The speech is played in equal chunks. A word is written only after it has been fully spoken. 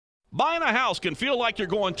Buying a house can feel like you're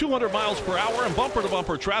going 200 miles per hour in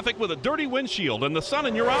bumper-to-bumper traffic with a dirty windshield and the sun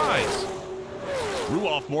in your eyes.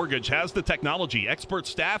 Ruoff Mortgage has the technology, expert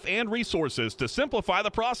staff, and resources to simplify the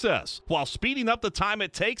process while speeding up the time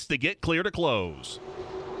it takes to get clear to close.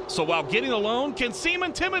 So while getting a loan can seem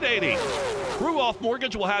intimidating, Ruoff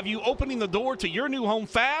Mortgage will have you opening the door to your new home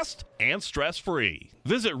fast and stress-free.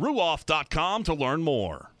 Visit ruoff.com to learn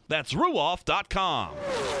more. That's ruoff.com.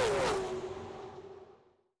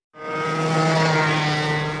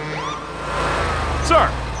 Sir,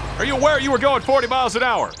 are you aware you were going 40 miles an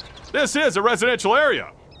hour? This is a residential area.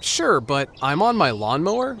 Sure, but I'm on my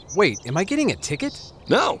lawnmower? Wait, am I getting a ticket?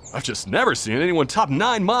 No, I've just never seen anyone top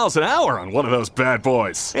 9 miles an hour on one of those bad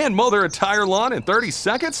boys. And mow their entire lawn in 30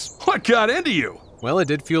 seconds? What got into you? Well, it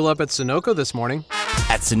did fuel up at Sunoco this morning.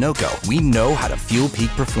 At Sunoco, we know how to fuel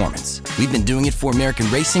peak performance. We've been doing it for American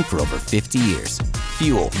racing for over 50 years.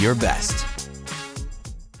 Fuel your best.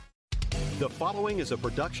 The following is a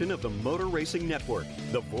production of the Motor Racing Network,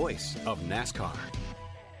 the voice of NASCAR.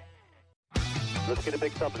 Let's get a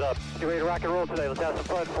big thumbs up. Get ready to rock and roll today. Let's have some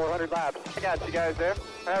fun. 400 laps. I got you guys there.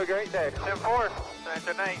 Have a great day. 10-4.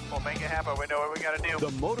 Tonight, we'll make it happen. We know what we got to do.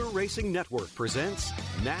 The Motor Racing Network presents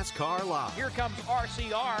NASCAR Live. Here comes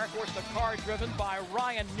RCR. Of course, the car driven by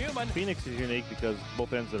Ryan Newman. Phoenix is unique because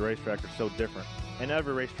both ends of the racetrack are so different. And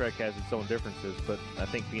every racetrack has its own differences, but I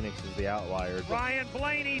think Phoenix is the outlier. Ryan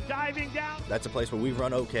Blaney diving down. That's a place where we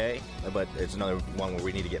run okay, but it's another one where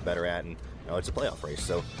we need to get better at, and it's a playoff race,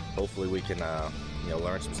 so hopefully we can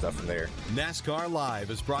learn some stuff from there. NASCAR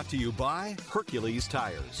Live is brought to you by Hercules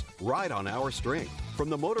Tires. Ride on our strength.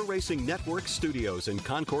 From the Motor Racing Network studios in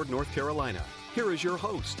Concord, North Carolina, here is your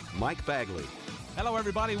host, Mike Bagley. Hello,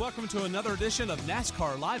 everybody. Welcome to another edition of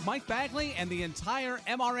NASCAR Live. Mike Bagley and the entire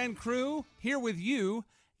MRN crew here with you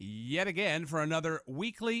yet again for another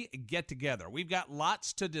weekly get-together. We've got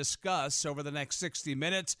lots to discuss over the next 60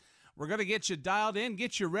 minutes. We're going to get you dialed in,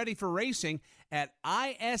 get you ready for racing at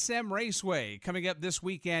ISM Raceway. Coming up this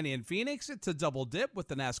weekend in Phoenix, it's a double dip with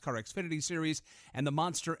the NASCAR Xfinity Series and the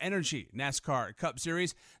Monster Energy NASCAR Cup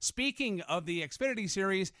Series. Speaking of the Xfinity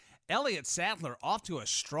Series, Elliott Sadler off to a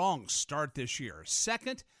strong start this year.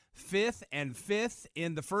 Second, fifth, and fifth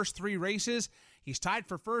in the first 3 races. He's tied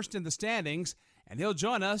for first in the standings, and he'll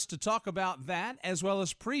join us to talk about that as well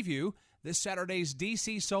as preview this Saturday's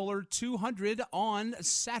DC Solar 200 on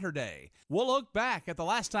Saturday. We'll look back at the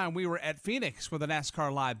last time we were at Phoenix with the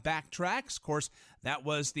NASCAR Live Backtracks. Of course, that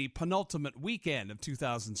was the penultimate weekend of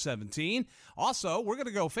 2017. Also, we're going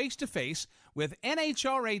to go face-to-face with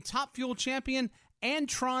NHRA Top Fuel champion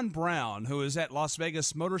Antron Brown, who is at Las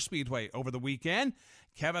Vegas Motor Speedway over the weekend.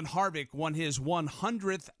 Kevin Harvick won his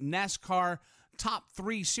 100th NASCAR Top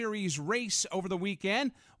 3 Series race over the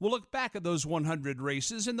weekend. We'll look back at those 100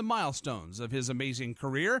 races and the milestones of his amazing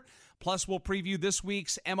career. Plus, we'll preview this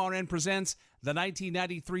week's MRN Presents the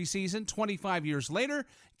 1993 season, 25 years later.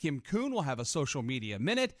 Kim Kuhn will have a social media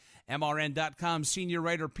minute. MRN.com senior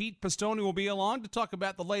writer Pete Pistone will be along to talk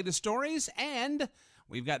about the latest stories, and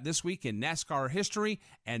we've got This Week in NASCAR History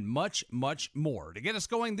and much, much more. To get us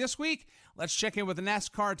going this week, let's check in with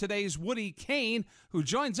NASCAR Today's Woody Kane, who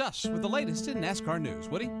joins us with the latest in NASCAR news.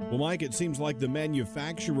 Woody? Well, Mike, it seems like the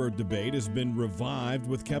manufacturer debate has been revived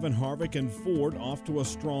with Kevin Harvick and Ford off to a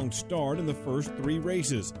strong start in the first 3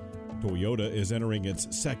 races. Toyota is entering its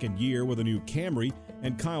second year with a new Camry,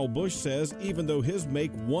 and Kyle Busch says even though his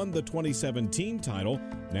make won the 2017 title,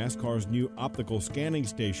 NASCAR's new optical scanning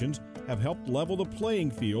stations have helped level the playing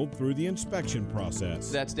field through the inspection process.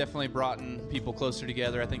 That's definitely brought people closer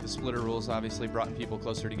together. I think the splitter rules obviously brought people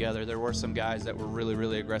closer together. There were some guys that were really,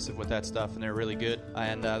 really aggressive with that stuff, and they're really good.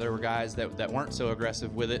 And there were guys that weren't so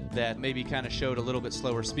aggressive with it, that maybe kind of showed a little bit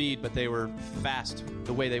slower speed, but they were fast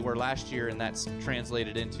the way they were last year, and that's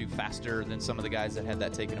translated into faster than some of the guys that had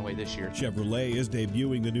that taken away this year. Chevrolet is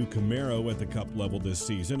debuting the new Camaro at the Cup level this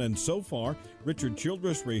season, and so far, Richard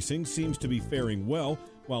Childress Racing seems to be faring well,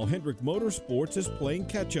 while Hendrick Motorsports is playing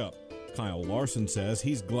catch-up. Kyle Larson says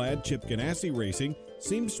he's glad Chip Ganassi Racing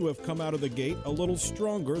seems to have come out of the gate a little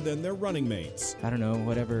stronger than their running mates. I don't know,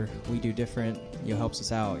 whatever we do different, helps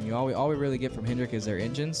us out. All we really get from Hendrick is their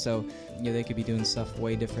engine, so they could be doing stuff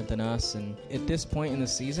way different than us. And at this point in the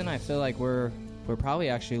season, I feel like we're probably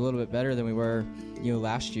actually a little bit better than we were,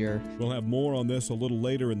 last year. We'll have more on this a little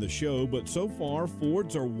later in the show, but so far,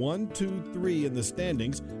 Fords are 1, 2, 3 in the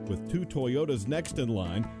standings, with 2 Toyotas next in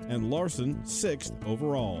line, and Larson 6th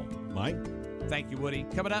overall. Mike? Thank you, Woody.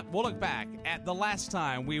 Coming up, we'll look back at the last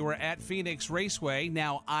time we were at Phoenix Raceway,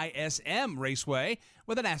 now ISM Raceway,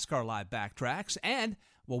 with the NASCAR Live Backtracks, and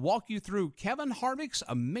we'll walk you through Kevin Harvick's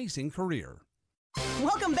amazing career.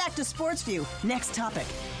 Welcome back to Sports View. Next topic.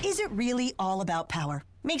 Is it really all about power?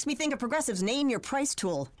 Makes me think of Progressive's Name Your Price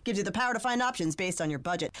tool. Gives you the power to find options based on your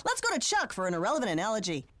budget. Let's go to Chuck for an irrelevant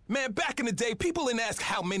analogy. Man, back in the day, people didn't ask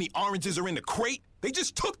how many oranges are in the crate. They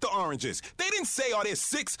just took the oranges. They didn't say, are there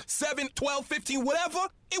 6, 7, 12, 15, whatever.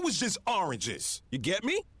 It was just oranges. You get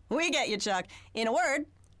me? We get you, Chuck. In a word,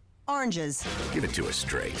 oranges. Give it to us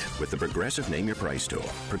straight with the Progressive Name Your Price tool.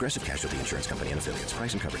 Progressive Casualty Insurance Company and affiliates.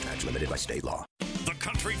 Price and coverage match limited by state law. The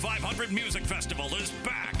Country 500 Music Festival is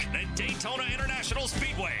back at Daytona International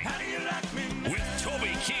Speedway. With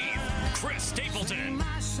Toby Keith, Chris Stapleton,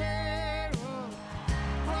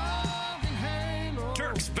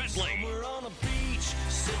 Dirks Bentley,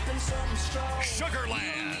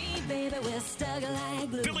 Sugarland,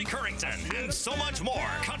 Billy Currington, and so much more.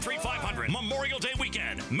 Country 500 Memorial Day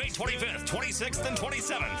weekend, May 25th, 26th, and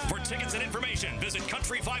 27th. For tickets and information, visit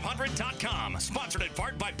country500.com. Sponsored in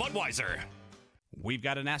part by Budweiser. We've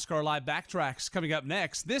got a NASCAR Live Backtracks coming up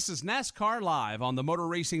next. This is NASCAR Live on the Motor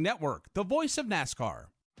Racing Network, the voice of NASCAR.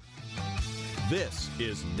 This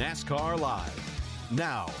is NASCAR Live.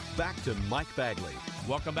 Now, back to Mike Bagley.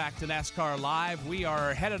 Welcome back to NASCAR Live. We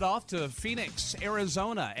are headed off to Phoenix,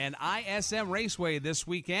 Arizona, and ISM Raceway this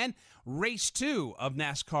weekend. Race 2 of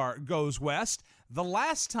NASCAR Goes West. The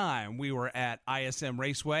last time we were at ISM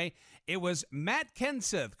Raceway, it was Matt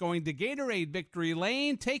Kenseth going to Gatorade Victory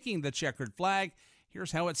Lane, taking the checkered flag.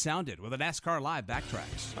 Here's how it sounded with a NASCAR Live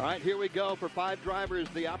Backtracks. All right, here we go for 5 drivers.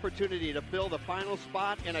 The opportunity to fill the final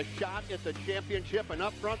spot and a shot at the championship. And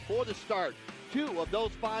up front for the start, 2 of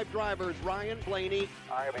those 5 drivers, Ryan Blaney.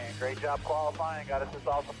 All right, man, great job qualifying. Got us this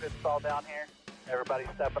awesome pit stall down here. Everybody's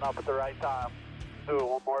stepping up at the right time. Do it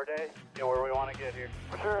one more day, get where we want to get here.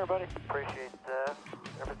 For sure, buddy. Appreciate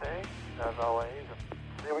everything, as always.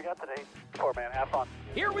 See what we got today. Poor man, have fun.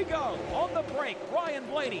 Here we go. On the break, Ryan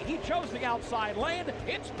Blaney. He chose the outside lane.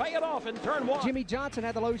 It's paying off in turn 1. Jimmy Johnson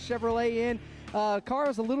had the low Chevrolet in. Car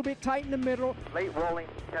was a little bit tight in the middle. Late rolling,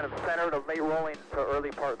 kind of center to late rolling to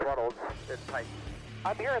early part throttle. It's tight.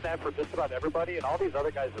 I'm hearing that from just about everybody, and all these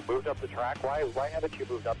other guys have moved up the track. Why haven't you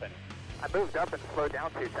moved up any? I moved up and slowed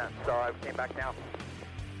down 2 tenths, so I came back down.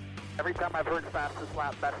 Every time I've heard fastest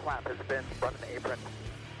lap, best lap has been running the apron.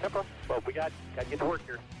 Simple. Well, we got to get to work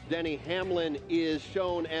here. Denny Hamlin is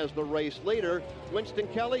shown as the race leader. Winston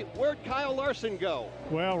Kelly, where'd Kyle Larson go?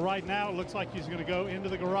 Well, right now it looks like he's going to go into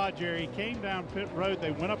the garage area. He came down pit road.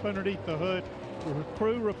 They went up underneath the hood. The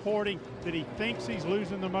crew reporting that he thinks he's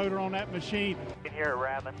losing the motor on that machine. You can hear it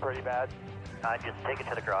rattling pretty bad. Just take it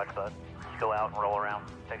to the garage, bud. Just go out and roll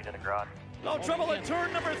around. Take it to the garage. No trouble in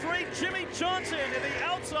turn number 3. Jimmy Johnson in the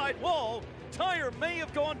outside wall. Tire may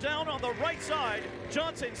have gone down on the right side.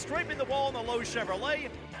 Johnson scraping the wall in the low Chevrolet.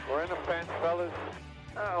 We're in the fence, fellas.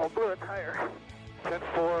 Oh, blew a tire.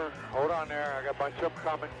 10-4. Hold on there. I got a bunch of them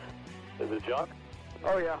coming. Is it junk?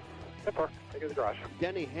 Oh, yeah. 10-4. Take it to the garage.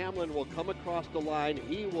 Denny Hamlin will come across the line.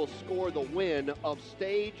 He will score the win of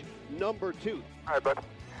stage number 2. All right, bud.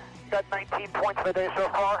 Got 19 points for the day so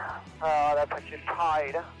far. That puts you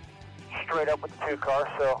tied straight up with the 2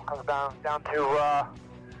 car. So comes down to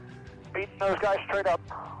beating those guys straight up.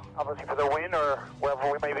 Obviously for the win or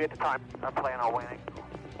wherever we may be at the time. I'm planning on winning.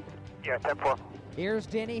 Yeah, 10-4. Here's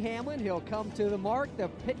Denny Hamlin. He'll come to the mark. The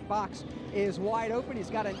pit box is wide open. He's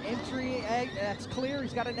got an entry that's clear.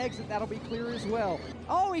 He's got an exit that'll be clear as well.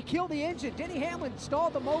 Oh, he killed the engine. Denny Hamlin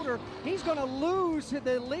stalled the motor. He's going to lose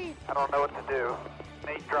the lead. I don't know what to do.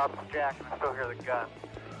 Nate drops the jack and I still hear the gun.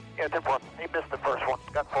 Yeah, 10-4. He missed the first one.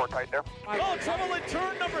 Got 4 tight there. Oh, trouble in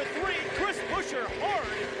turn number 3. Chris Buescher hard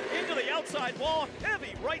into the outside wall.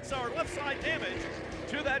 Heavy right side, left side damage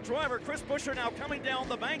to that driver. Chris Buescher now coming down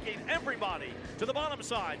the banking. Everybody to the bottom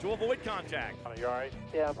side to avoid contact. Are you all right?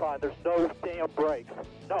 Yeah, I'm fine. There's no damn brakes.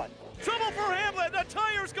 None. Trouble for Hamlin. The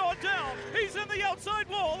tire's gone down. He's in the outside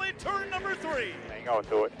wall in turn number 3. Hang on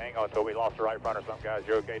to it. Hang on to it. We lost the right front or something, guys.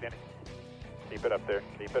 You okay, Denny? Keep it up there.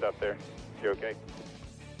 Keep it up there. You okay?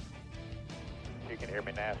 You can hear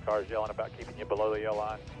me. NASCAR's yelling about keeping you below the yellow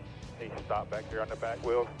line. He's stopped back here on the back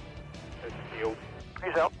wheel. It's sealed.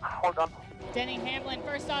 He's out. Hold on. Denny Hamlin.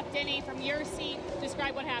 First off, Denny, from your seat,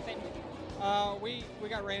 describe what happened. We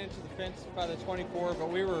got ran into the fence by the 24, but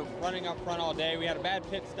we were running up front all day. We had a bad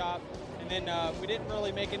pit stop, and then we didn't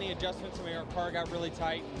really make any adjustments, and our car got really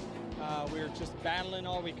tight. We were just battling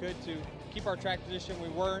all we could to keep our track position. We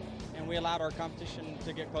weren't, and we allowed our competition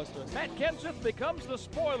to get close to us. Matt Kenseth becomes the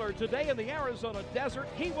spoiler today in the Arizona desert.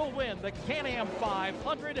 He will win the Can-Am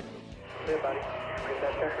 500. Hey, buddy. Get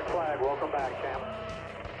that checkered flag. Welcome back, champ.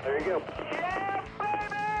 There you go. Yeah,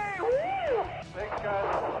 baby! Woo! Thanks,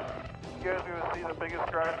 guys. You guys are going to see the biggest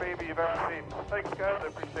crybaby you've ever seen. Thanks, guys. I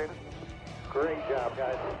appreciate it. Great job,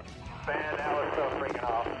 guys. Man, that was so freaking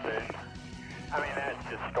awesome, dude. I mean, that's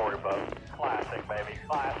just storybook. Classic, baby.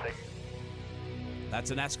 Classic. That's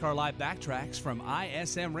a NASCAR Live Backtracks from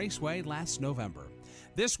ISM Raceway last November.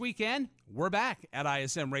 This weekend, we're back at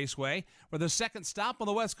ISM Raceway for the second stop on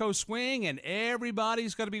the West Coast Swing, and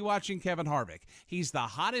everybody's going to be watching Kevin Harvick. He's the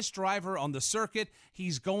hottest driver on the circuit.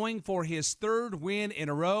 He's going for his third win in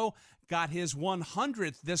a row, got his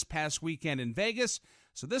 100th this past weekend in Vegas.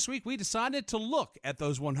 So this week we decided to look at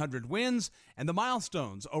those 100 wins and the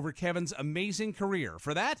milestones over Kevin's amazing career.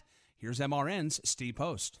 For that, here's MRN's Steve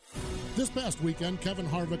Post. This past weekend, Kevin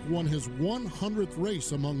Harvick won his 100th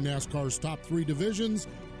race among NASCAR's top 3 divisions,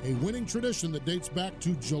 a winning tradition that dates back to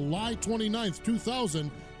July 29th,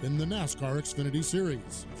 2000 in the NASCAR Xfinity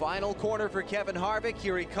Series. Final corner for Kevin Harvick.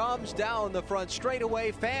 Here he comes down the front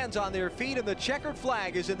straightaway. Fans on their feet and the checkered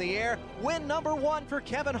flag is in the air. Win number 1 for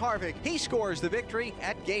Kevin Harvick. He scores the victory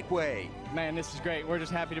at Gateway. Man, this is great. We're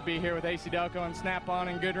just happy to be here with AC Delco and Snap-on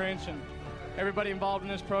and Goodwrench and everybody involved in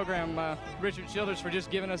this program. Richard Childers for just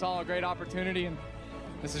giving us all a great opportunity, and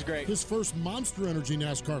this is great. His first Monster Energy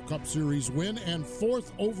NASCAR Cup Series win and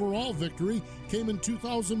 4th overall victory came in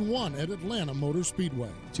 2001 at Atlanta Motor Speedway.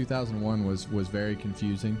 2001 was very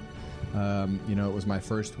confusing. It was my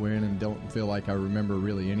first win, and don't feel like I remember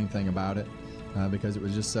really anything about it because it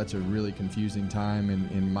was just such a really confusing time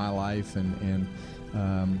in my life, and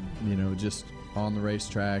just on the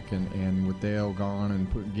racetrack and with Dale gone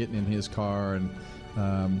and getting in his car and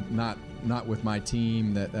not with my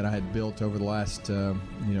team that I had built over the last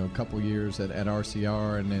couple years at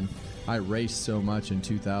RCR, and then I raced so much in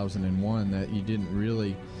 2001 that you didn't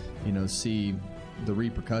really see the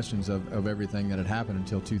repercussions of everything that had happened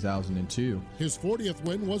until 2002. His 40th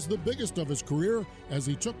win was the biggest of his career as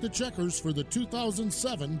he took the checkers for the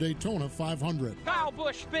 2007 Daytona 500. Kyle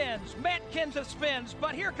Busch spins, Matt Kenseth spins,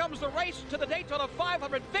 but here comes the race to the Daytona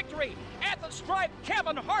 500 victory. At the stripe,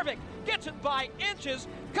 Kevin Harvick gets it by inches,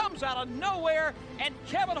 comes out of nowhere, and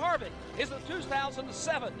Kevin Harvick is the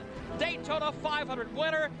 2007 Daytona 500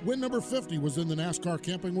 winner. Win number 50 was in the NASCAR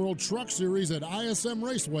Camping World Truck Series at ISM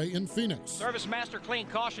Raceway in Phoenix. Service Master Clean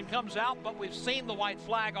Caution comes out, but we've seen the white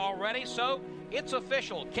flag already, so it's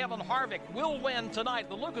official. Kevin Harvick will win tonight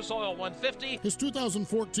the Lucas Oil 150. His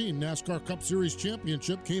 2014 NASCAR Cup Series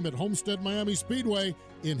championship came at Homestead Miami Speedway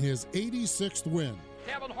in his 86th win.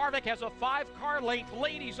 Kevin Harvick has a 5-car length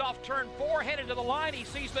lead. He's off turn 4, headed to the line. He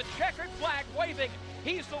sees the checkered flag waving.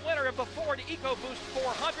 He's the winner of the Ford EcoBoost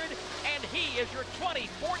 400, and he is your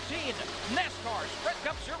 2014 NASCAR Sprint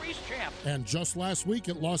Cup Series champ. And just last week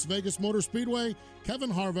at Las Vegas Motor Speedway,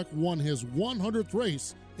 Kevin Harvick won his 100th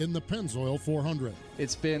race in the Pennzoil 400.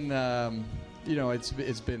 It's been,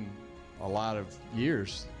 it's been a lot of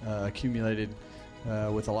years accumulated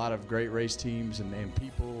with a lot of great race teams and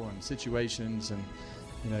people and situations, and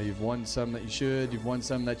you've won some that you should, you've won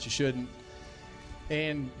some that you shouldn't.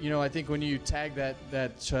 And, I think when you tag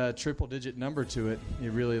that triple-digit number to it,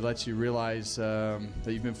 it really lets you realize that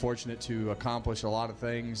you've been fortunate to accomplish a lot of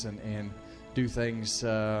things and do things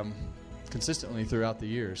consistently throughout the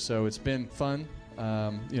years. So it's been fun.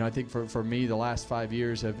 I think for me, the last 5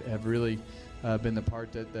 years have really been the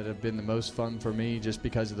part that have been the most fun for me, just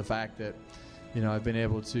because of the fact that, I've been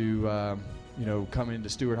able to, come into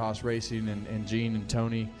Stewart-Haas Racing, and Gene and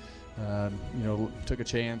Tony, took a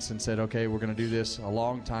chance and said, okay, we're going to do this a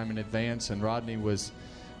long time in advance, and Rodney was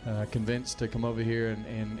convinced to come over here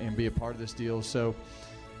and be a part of this deal. So,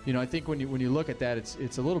 I think when you look at that,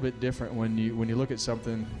 it's a little bit different when you look at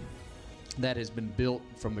something that has been built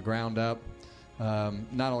from the ground up,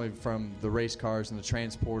 not only from the race cars and the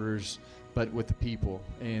transporters, but with the people.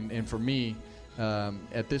 And for me,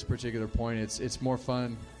 at this particular point, it's more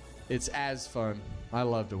fun. It's as fun. I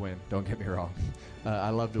love to win. Don't get me wrong. I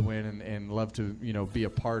love to win and love to be a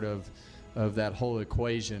part of that whole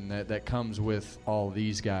equation that comes with all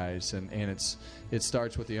these guys. And it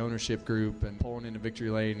starts with the ownership group and pulling into victory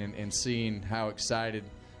lane and seeing how excited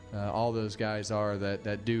all those guys are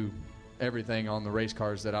that do everything on the race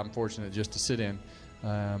cars that I'm fortunate just to sit in.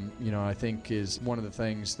 I think is one of the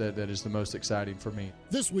things that is the most exciting for me.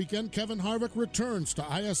 This weekend, Kevin Harvick returns to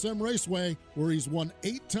ISM Raceway, where he's won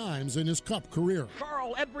 8 times in his Cup career.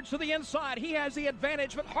 Carl Edwards to the inside. He has the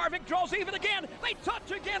advantage, but Harvick draws even again. They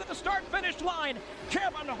touch again at the start-finish line.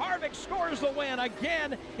 Kevin Harvick scores the win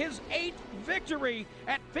again. His 8th victory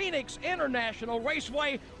at Phoenix International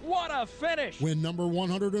Raceway. What a finish. Win number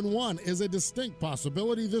 101 is a distinct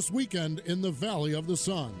possibility this weekend in the Valley of the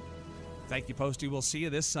Sun. Thank you, Posty. We'll see you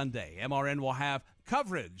this Sunday. MRN will have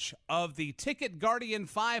coverage of the Ticket Guardian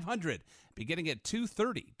 500 beginning at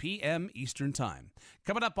 2:30 p.m. Eastern Time.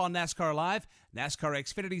 Coming up on NASCAR Live, NASCAR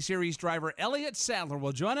Xfinity Series driver Elliott Sadler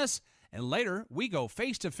will join us, and later we go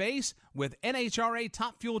face-to-face with NHRA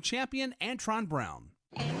Top Fuel champion Antron Brown.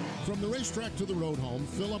 From the racetrack to the road home,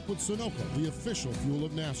 fill up with Sunoco, the official fuel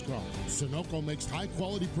of NASCAR. Sunoco makes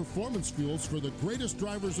high-quality performance fuels for the greatest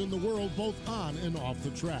drivers in the world, both on and off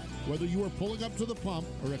the track. Whether you are pulling up to the pump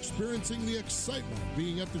or experiencing the excitement of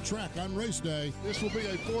being at the track on race day, this will be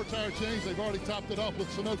a 4-tire change. They've already topped it off with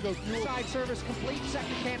Sunoco fuel. Side service complete,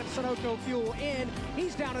 second can of Sunoco fuel in.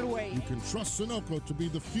 He's down and away. You can trust Sunoco to be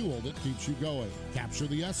the fuel that keeps you going. Capture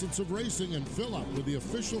the essence of racing and fill up with the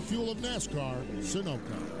official fuel of NASCAR, Sunoco.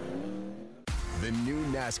 The new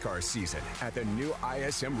NASCAR season at the new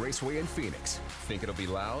ISM Raceway in Phoenix. Think it'll be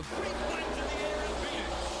loud?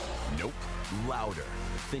 Nope. Louder.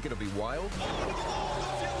 Think it'll be wild?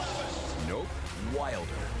 Nope. Wilder.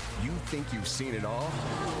 You think you've seen it all?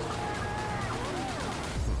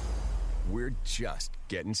 We're just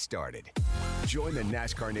getting started. Join the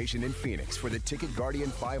NASCAR Nation in Phoenix for the Ticket Guardian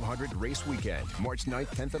 500 race weekend, March 9th,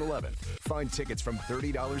 10th, and 11th. Find tickets from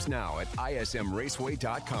 $30 now at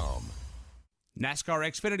ismraceway.com. NASCAR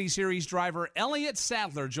Xfinity Series driver Elliott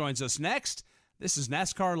Sadler joins us next. This is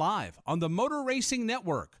NASCAR Live on the Motor Racing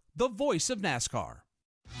Network, the voice of NASCAR.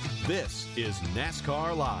 This is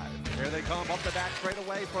NASCAR Live. Here they come up the back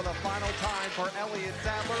straightaway for the final time for Elliott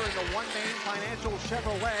Sadler in the one-main Financial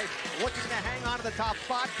Chevrolet. Looking to hang on to the top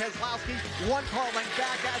spot. Keselowski one car length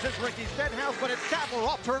back, as is Ricky Stenhouse, but it's Sadler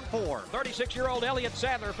off turn 4. 36-year-old Elliott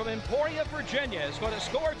Sadler from Emporia, Virginia is going to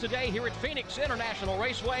score today here at Phoenix International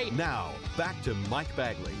Raceway. Now, back to Mike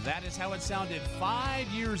Bagley. That is how it sounded 5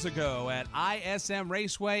 years ago at ISM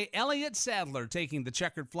Raceway. Elliott Sadler taking the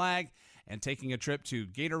checkered flag and taking a trip to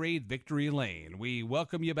Gatorade Victory Lane. We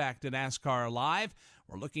welcome you back to NASCAR Live.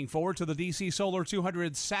 We're looking forward to the DC Solar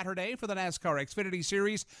 200 Saturday for the NASCAR Xfinity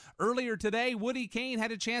Series. Earlier today, Woody Kane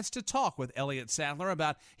had a chance to talk with Elliott Sadler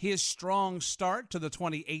about his strong start to the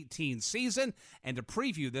 2018 season and to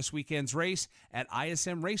preview this weekend's race at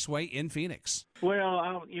ISM Raceway in Phoenix. Well,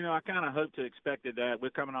 I kind of hoped to expected that.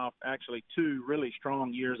 We're coming off actually 2 really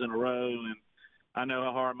strong years in a row, and I know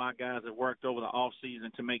how hard my guys have worked over the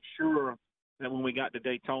offseason to make sure that when we got to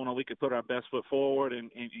Daytona, we could put our best foot forward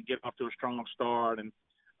and get off to a strong start. And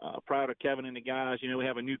proud of Kevin and the guys. We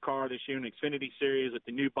have a new car this year in the Xfinity Series with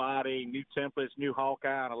the new body, new templates, new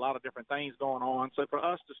Hawkeye, and a lot of different things going on. So for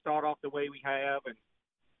us to start off the way we have, and,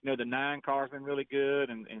 the 9 car's been really good,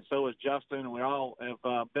 and so has Justin, and we all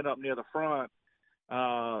have been up near the front.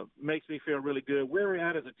 Makes me feel really good. Where we're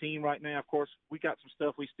at as a team right now, of course, we got some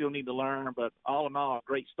stuff we still need to learn, but all in all, a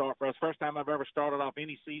great start for us. First time I've ever started off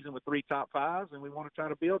any season with 3 top 5s, and we want to try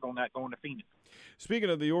to build on that going to Phoenix. Speaking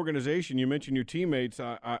of the organization, you mentioned your teammates.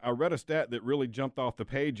 I read a stat that really jumped off the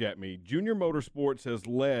page at me. Junior Motorsports has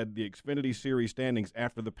led the Xfinity Series standings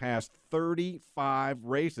after the past 35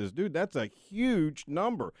 races. Dude, that's a huge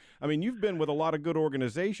number. I mean, you've been with a lot of good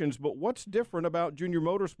organizations, but what's different about Junior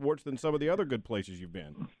Motorsports than some of the other good places you've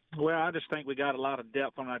been? Well, I just think we got a lot of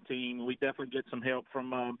depth on our team. We definitely get some help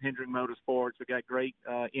from Hendrick Motorsports. We got great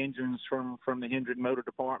engines from the Hendrick Motor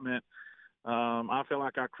Department. I feel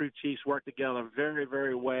like our crew chiefs work together very,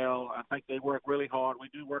 very well. I think they work really hard. We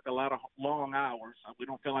do work a lot of long hours. We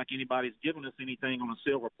don't feel like anybody's giving us anything on a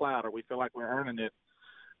silver platter. We feel like we're earning it.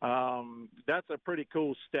 That's a pretty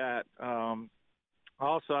cool stat.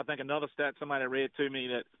 Also, I think another stat somebody read to me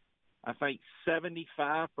that I think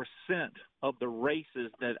 75% of the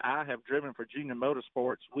races that I have driven for Junior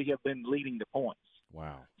Motorsports, we have been leading the points.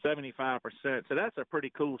 Wow. 75%. So that's a pretty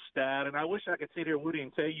cool stat. And I wish I could sit here, Woody,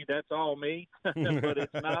 and tell you that's all me, but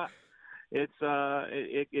it's not.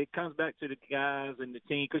 It comes back to the guys and the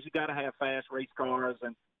team, because you got to have fast race cars.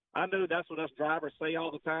 And I know that's what us drivers say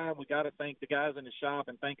all the time. We got to thank the guys in the shop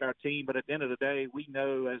and thank our team. But at the end of the day, we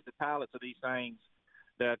know as the pilots of these things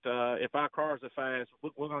that if our cars are fast,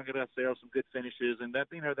 we're going to get ourselves some good finishes, and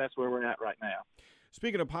that's where we're at right now.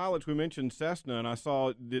 Speaking of pilots, we mentioned Cessna, and I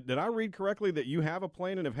saw, did I read correctly that you have a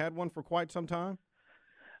plane and have had one for quite some time?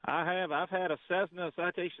 I have. I've had a Cessna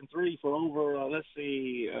Citation 3 for over,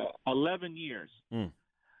 11 years.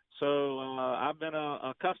 So I've been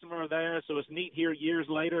a customer there, so it's neat here years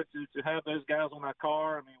later to have those guys on our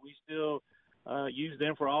car. I mean, we still use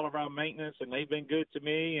them for all of our maintenance, and they've been good to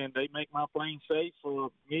me, and they make my plane safe for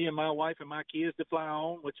me and my wife and my kids to fly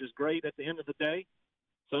on, which is great at the end of the day.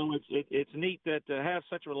 So it's neat that to have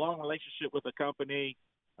such a long relationship with a company,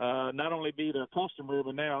 not only be their customer,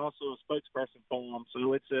 but now also a spokesperson for them.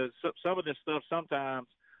 So it's some of this stuff sometimes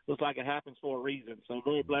looks like it happens for a reason. So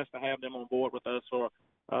very blessed to have them on board with us for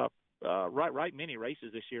right many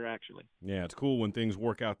races this year, actually. Yeah, it's cool when things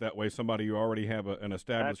work out that way. Somebody you already have an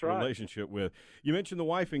established relationship with. You mentioned the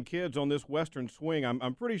wife and kids on this Western swing.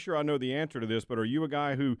 I'm pretty sure I know the answer to this, but are you a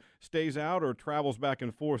guy who stays out or travels back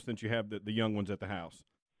and forth since you have the young ones at the house?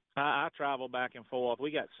 I travel back and forth.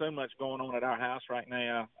 We got so much going on at our house right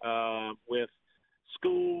now with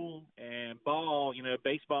school and ball. You know,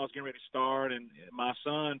 baseball's getting ready to start, and my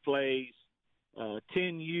son plays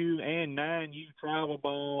 10U and 9U travel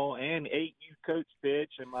ball and 8U coach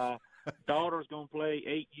pitch, and my daughter's going to play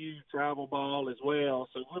 8U travel ball as well.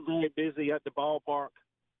 So we're very busy at the ballpark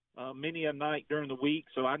many a night during the week,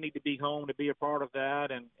 so I need to be home to be a part of that.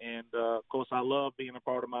 And of course, I love being a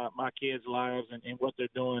part of my kids' lives and what they're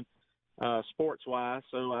doing sports-wise.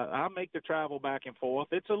 So I make the travel back and forth.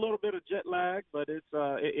 It's a little bit of jet lag, but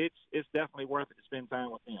it's definitely worth it to spend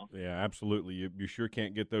time with them. Yeah, absolutely. You sure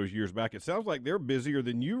can't get those years back. It sounds like they're busier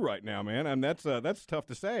than you right now, man, and that's tough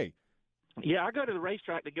to say. Yeah, I go to the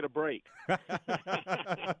racetrack to get a break.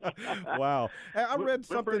 Wow. I read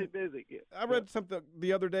something. We're pretty busy. I read something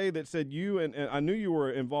the other day that said you and I knew you were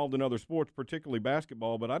involved in other sports, particularly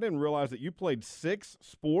basketball, but I didn't realize that you played 6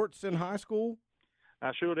 sports in high school.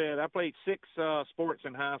 I sure did. I played 6 sports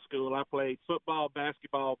in high school. I played football,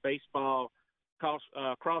 basketball, baseball,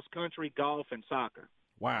 cross country, golf, and soccer.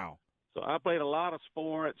 Wow. So I played a lot of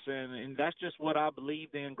sports, and that's just what I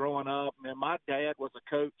believed in growing up. And my dad was a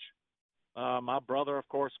coach. My brother, of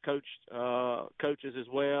course, coaches as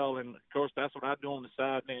well, and of course that's what I do on the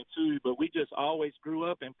side now too. But we just always grew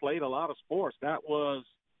up and played a lot of sports. That was,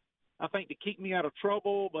 I think, to keep me out of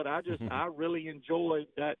trouble. But I really enjoyed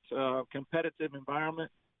that competitive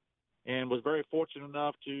environment, and was very fortunate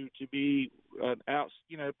enough to be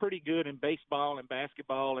pretty good in baseball and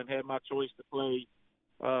basketball, and had my choice to play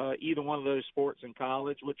either one of those sports in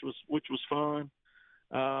college, which was fun.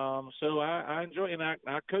 So I enjoy, and I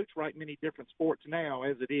coach right many different sports now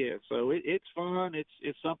as it is. So it's fun.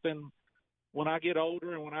 It's something when I get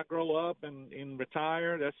older and when I grow up and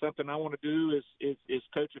retire, that's something I want to do is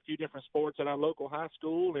coach a few different sports at our local high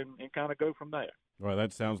school and kind of go from there. Well,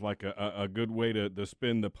 that sounds like a good way to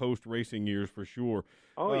spend the post-racing years for sure.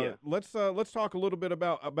 Oh, yeah. Let's talk a little bit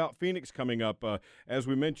about Phoenix coming up. As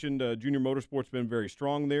we mentioned, Junior Motorsport's been very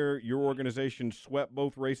strong there. Your organization swept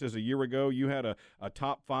both races a year ago. You had a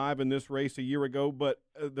top 5 in this race a year ago. But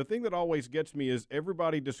the thing that always gets me is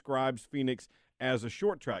everybody describes Phoenix as a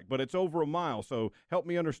short track, but it's over a mile. So help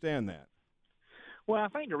me understand that. Well, I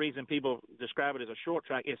think the reason people describe it as a short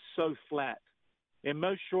track is so flat. And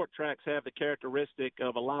most short tracks have the characteristic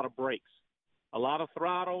of a lot of brakes, a lot of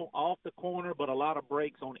throttle off the corner, but a lot of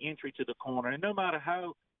brakes on entry to the corner. And no matter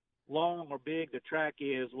how long or big the track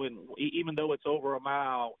is, even though it's over a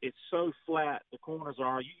mile, it's so flat, the corners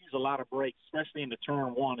are, you use a lot of brakes, especially in the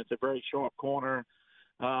turn 1. It's a very sharp corner.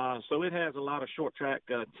 So it has a lot of short track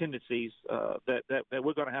tendencies that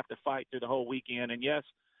we're going to have to fight through the whole weekend. And yes,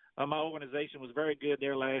 my organization was very good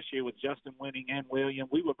there last year with Justin Winning and William.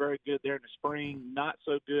 We were very good there in the spring, not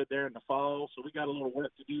so good there in the fall. So we got a little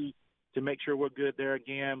work to do to make sure we're good there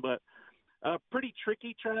again. But a pretty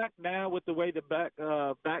tricky track now with the way the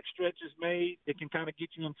back stretch is made. It can kind of get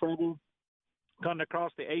you in trouble coming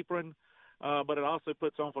across the apron, but it also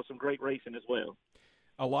puts on for some great racing as well.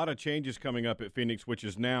 A lot of changes coming up at Phoenix, which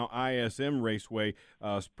is now ISM Raceway,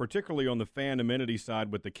 particularly on the fan amenity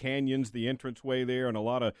side with the canyons, the entranceway there, and a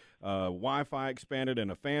lot of Wi-Fi expanded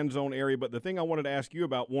and a fan zone area. But the thing I wanted to ask you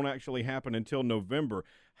about won't actually happen until November.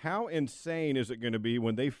 How insane is it going to be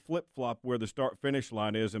when they flip-flop where the start-finish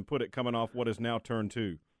line is and put it coming off what is now turn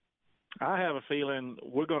 2? I have a feeling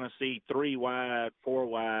we're going to see 3 wide, 4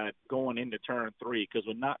 wide going into turn 3 because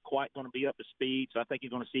we're not quite going to be up to speed. So I think you're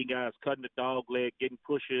going to see guys cutting the dog leg, getting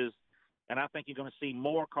pushes, and I think you're going to see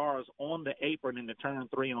more cars on the apron into turn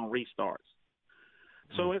 3 on restarts.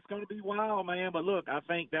 So it's going to be wild, man. But look, I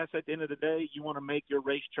think that's at the end of the day, you want to make your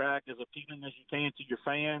racetrack as appealing as you can to your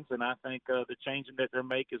fans, and I think the changing that they're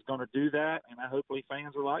making is going to do that, and hopefully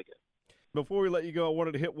fans will like it. Before we let you go, I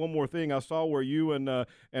wanted to hit one more thing. I saw where you and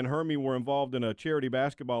Hermie were involved in a charity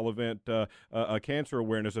basketball event, a cancer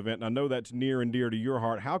awareness event, and I know that's near and dear to your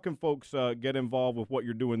heart. How can folks get involved with what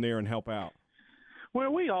you're doing there and help out?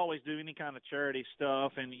 Well, we always do any kind of charity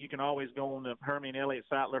stuff, and you can always go on to Hermie and Elliott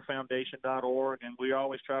Sadler Foundation.org, and we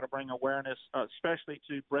always try to bring awareness, especially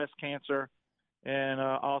to breast cancer and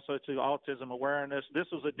also to autism awareness. This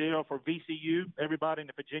was a deal for VCU. Everybody in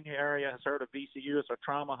the Virginia area has heard of VCU. It's a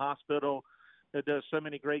trauma hospital that does so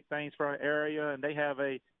many great things for our area, and they have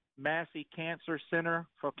a Massey Cancer Center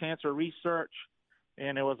for cancer research.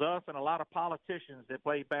 And it was us and a lot of politicians that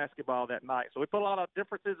played basketball that night. So we put a lot of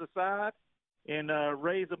differences aside, and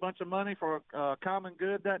raise a bunch of money for common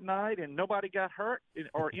good that night, and nobody got hurt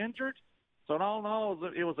or injured. So in all,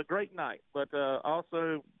 it was a great night. But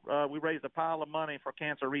also, we raised a pile of money for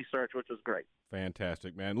cancer research, which was great.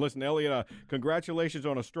 Fantastic, man. Listen, Elliott, congratulations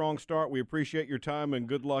on a strong start. We appreciate your time, and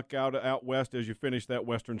good luck out west as you finish that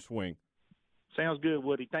Western swing. Sounds good,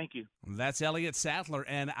 Woody. Thank you. That's Elliott Sadler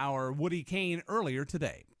and our Woody Kane earlier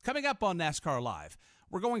today. Coming up on NASCAR Live,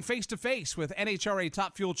 we're going face-to-face with NHRA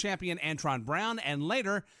Top Fuel champion Antron Brown, and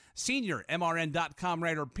later, senior MRN.com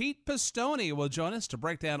writer Pete Pistone will join us to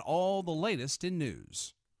break down all the latest in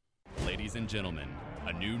news. Ladies and gentlemen,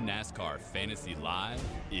 a new NASCAR Fantasy Live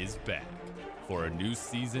is back for a new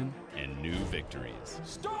season and new victories.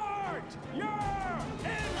 Start your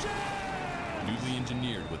engine! Newly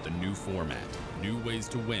engineered with the new format, new ways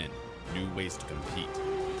to win, new ways to compete,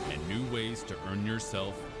 and new ways to earn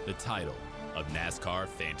yourself the title of NASCAR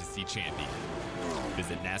Fantasy Champion.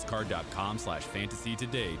 Visit NASCAR.com/fantasy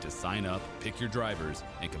today to sign up, pick your drivers,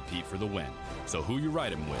 and compete for the win. So who you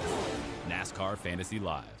riding with? NASCAR Fantasy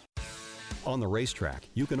Live. On the racetrack,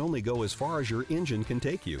 you can only go as far as your engine can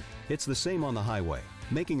take you. It's the same on the highway.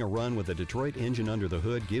 Making a run with a Detroit engine under the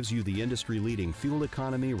hood gives you the industry-leading fuel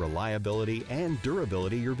economy, reliability, and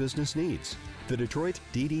durability your business needs. The Detroit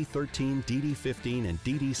DD13, DD15, and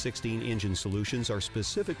DD16 engine solutions are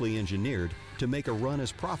specifically engineered to make a run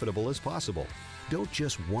as profitable as possible. Don't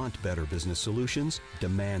just want better business solutions,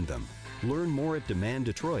 demand them. Learn more at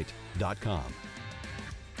demanddetroit.com.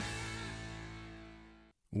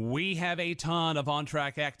 We have a ton of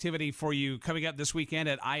on-track activity for you coming up this weekend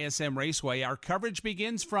at ISM Raceway. Our coverage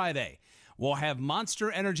begins Friday. We'll have Monster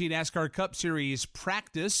Energy NASCAR Cup Series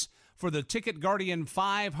practice for the Ticket Guardian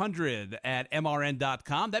 500 at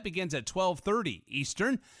MRN.com. That begins at 12:30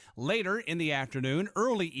 Eastern. Later in the afternoon,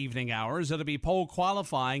 early evening hours, it'll be pole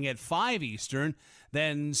qualifying at 5 Eastern.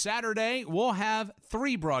 Then Saturday, we'll have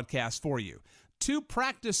 3 broadcasts for you. 2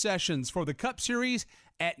 practice sessions for the Cup Series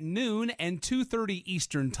at noon and 2:30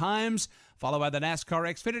 Eastern times, followed by the NASCAR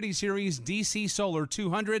Xfinity Series DC Solar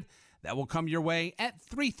 200. That will come your way at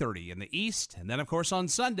 3:30 in the East. And then, of course, on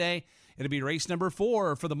Sunday, it'll be race number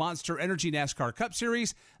 4 for the Monster Energy NASCAR Cup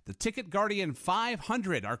Series, the Ticket Guardian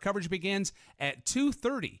 500. Our coverage begins at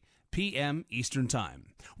 2:30 p.m. Eastern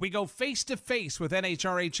Time. We go face-to-face with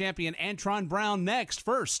NHRA champion Antron Brown next.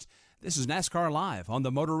 First, this is NASCAR Live on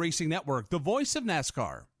the Motor Racing Network, the voice of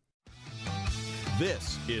NASCAR.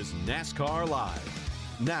 This is NASCAR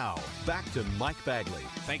Live. Now, back to Mike Bagley.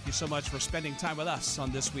 Thank you so much for spending time with us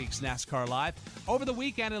on this week's NASCAR Live. Over the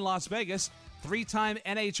weekend in Las Vegas, 3-time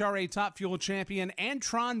NHRA Top Fuel champion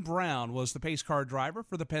Antron Brown was the pace car driver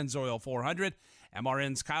for the Pennzoil 400.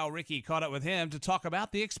 MRN's Kyle Rickey caught up with him to talk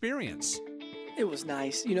about the experience. It was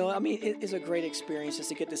nice. It's a great experience just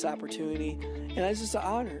to get this opportunity. And it's just an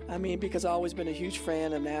honor. Because I've always been a huge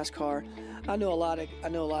fan of NASCAR. I know a lot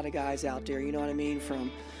of guys out there, you know what I mean?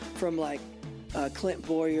 From like Clint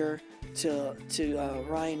Boyer to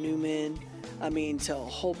Ryan Newman. To a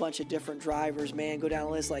whole bunch of different drivers, man. Go down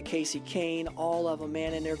the list like Casey Kane, all of them,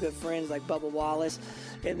 man, and they're good friends like Bubba Wallace.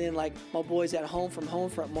 And then like my boys at home from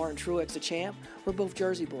Homefront, Martin Truex, the champ. We're both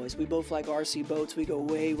Jersey boys. We both like RC boats. We go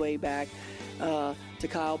way, way back to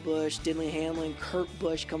Kyle Busch, Denley Hamlin. Kurt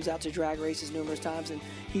Busch comes out to drag races numerous times, and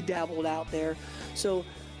he dabbled out there. So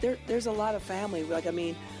there's a lot of family.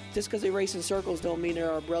 Just because they race in circles don't mean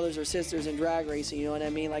they're our brothers or sisters in drag racing, you know what I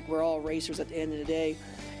mean? Like, we're all racers at the end of the day,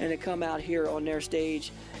 and to come out here on their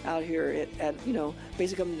stage, out here at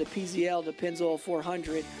basically come to the PZL, the Pennzoil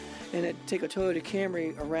 400, and take a Toyota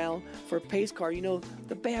Camry around for a pace car.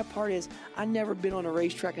 The bad part is I've never been on a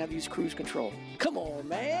racetrack and have used cruise control. Come on,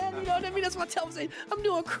 man. You know what I mean? That's what I tell them. I'm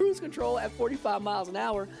doing cruise control at 45 miles an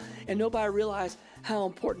hour, and nobody realized how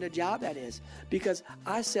important a job that is, because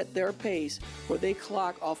I set their pace where they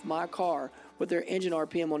clock off my car with their engine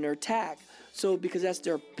RPM on their tack. So because that's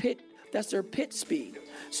their pit speed.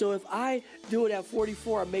 So if I do it at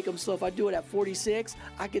 44, I make them slow. If I do it at 46,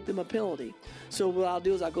 I get them a penalty. So what I'll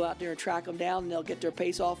do is I'll go out there and track them down, and they'll get their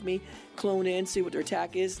pace off me, clone in, see what their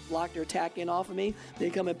tack is, lock their tack in off of me.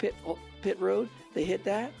 They come in pit road, they hit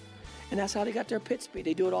that, and that's how they got their pit speed.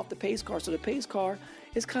 They do it off the pace car. So the pace car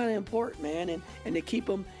is kind of important, man, and to keep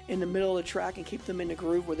them in the middle of the track and keep them in the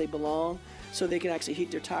groove where they belong, so they can actually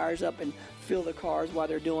heat their tires up and fill the cars while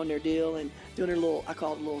they're doing their deal and doing their little, I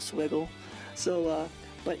call it a little swiggle. So,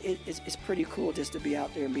 but it's pretty cool just to be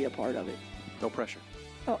out there and be a part of it. No pressure.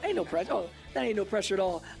 Oh, ain't no pressure. Oh, that ain't no pressure at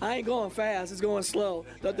all. I ain't going fast. It's going slow.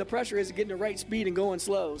 The pressure is getting the right speed and going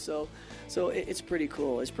slow. So it's pretty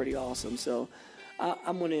cool. It's pretty awesome. So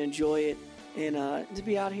I'm going to enjoy it, and to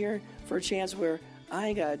be out here for a chance where I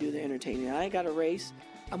ain't got to do the entertaining. I ain't got to race.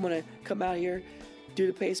 I'm going to come out here, do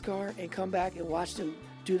the pace car, and come back and watch them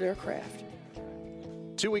do their craft.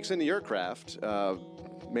 2 weeks into your craft,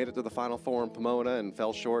 made it to the Final Four in Pomona and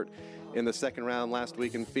fell short in the second round last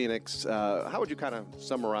week in Phoenix. How would you kind of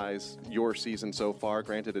summarize your season so far?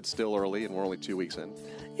 Granted, it's still early and we're only 2 weeks in.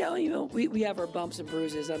 Yeah, you know, we have our bumps and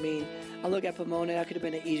bruises. I mean, I look at Pomona, that could have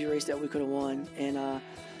been an easy race that we could have won.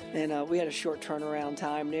 And we had a short turnaround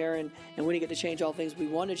time there. And we didn't get to change all things we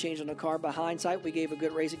wanted to change on the car. By hindsight, we gave a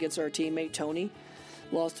good race against our teammate, Tony.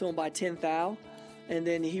 Lost to him by 10th thou. And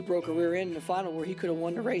then he broke a rear end in the final where he could have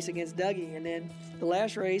won the race against Dougie. And then the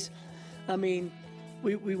last race, I mean,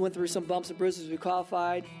 we went through some bumps and bruises. We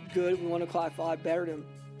qualified good. We wanted to qualify better than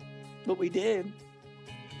what we did.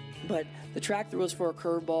 But the track threw us for a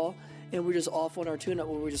curveball, and we're just off on our tune-up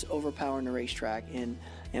where we're just overpowering the racetrack. And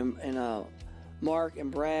Mark and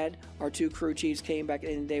Brad, our two crew chiefs, came back at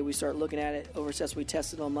the end of the day. We started looking at it over since we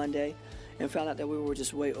tested on Monday and found out that we were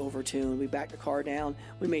just way over-tuned. We backed the car down.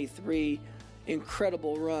 We made 3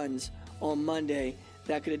 incredible runs on Monday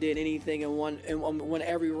that could have did anything and won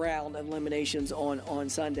every round of eliminations on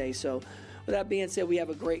Sunday. So with that being said, we have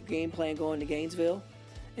a great game plan going to Gainesville,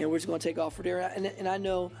 and we're just going to take off for there. And I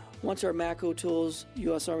know once our Matco Tools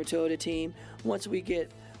U.S. Army Toyota team, once we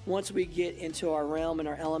get into our realm and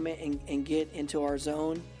our element and get into our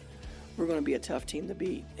zone, we're going to be a tough team to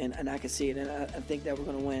beat. And I can see it, and I think that we're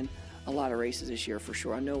going to win a lot of races this year for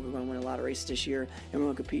sure. I know we're going to win a lot of races this year, and we're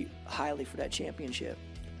going to compete highly for that championship.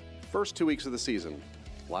 First 2 weeks of the season,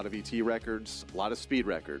 a lot of ET records, a lot of speed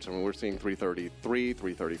records. I mean, we're seeing 333,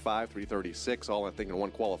 335, 336, all I think in one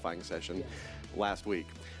qualifying session last week.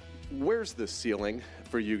 Where's the ceiling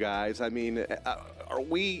for you guys? I mean, are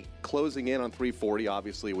we closing in on 340?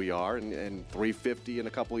 Obviously we are, and 350 in a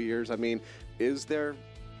couple of years. I mean, is there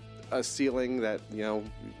a ceiling that, you know,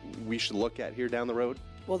 we should look at here down the road?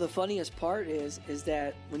 Well, the funniest part is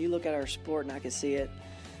that when you look at our sport, and I can see it,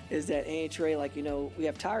 is that NHRA, like, you know, we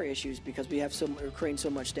have tire issues because we're creating so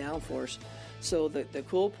much downforce. So the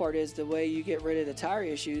cool part is the way you get rid of the tire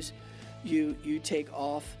issues, you take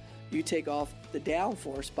off the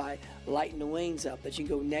downforce by lighting the wings up, that you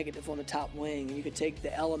can go negative on the top wing, and you can take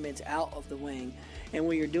the elements out of the wing. And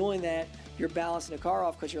when you're doing that, you're balancing the car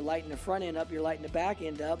off because you're lighting the front end up, you're lighting the back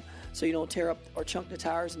end up, so you don't tear up or chunk the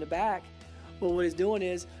tires in the back. Well, what it's doing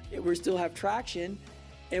is we still have traction,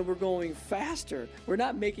 and we're going faster. We're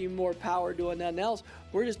not making more power doing nothing else.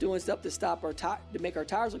 We're just doing stuff to stop to make our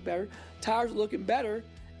tires look better. Tires are looking better,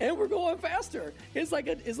 and we're going faster. It's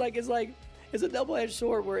a double-edged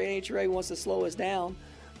sword where NHRA wants to slow us down,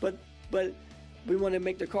 but we want to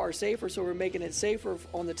make the car safer, so we're making it safer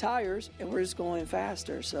on the tires, and we're just going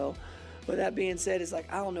faster. So with that being said, it's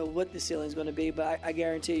like, I don't know what the ceiling's going to be, but I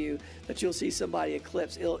guarantee you that you'll see somebody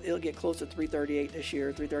eclipse. It'll get close to 338 this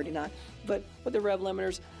year, 339. But with the rev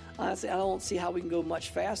limiters, honestly, I don't see how we can go much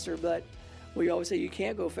faster, but we always say you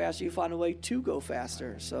can't go faster. You find a way to go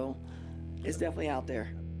faster. So it's definitely out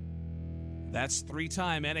there. That's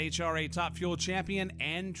 3-time NHRA Top Fuel champion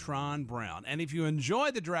Antron Brown. And if you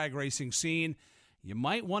enjoy the drag racing scene, you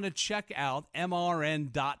might want to check out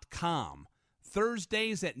MRN.com.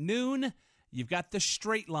 Thursdays at noon, you've got The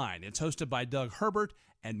Straight Line. It's hosted by Doug Herbert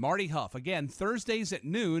and Marty Huff. Again, Thursdays at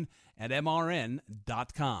noon at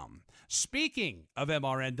MRN.com. Speaking of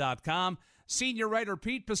MRN.com, senior writer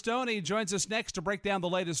Pete Pistone joins us next to break down the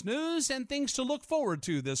latest news and things to look forward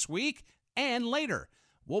to this week and later.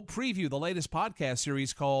 We'll preview the latest podcast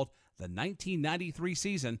series called The 1993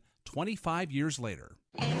 Season, 25 Years Later.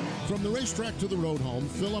 From the racetrack to the road home,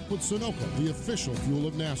 fill up with Sunoco, the official fuel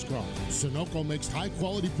of NASCAR. Sunoco makes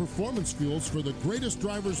high-quality performance fuels for the greatest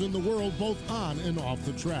drivers in the world, both on and off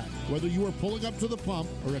the track. Whether you are pulling up to the pump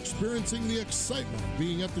or experiencing the excitement of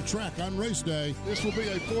being at the track on race day, this will be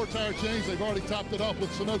a 4-tire change. They've already topped it off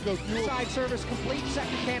with Sunoco fuel. Side service complete,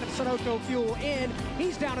 second can of Sunoco fuel in.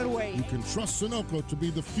 He's down and away. You can trust Sunoco to be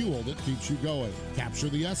the fuel that keeps you going. Capture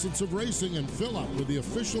the essence of racing and fill up with the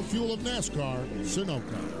official fuel of NASCAR, Sunoco.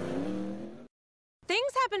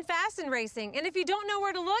 Things happen fast in racing, and if you don't know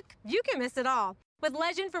where to look, you can miss it all. With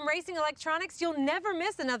Legend from Racing Electronics, you'll never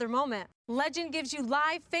miss another moment. Legend gives you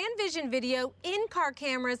live fan vision video, in-car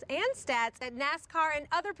cameras, and stats at NASCAR and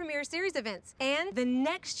other Premier Series events. And the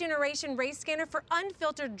next generation race scanner for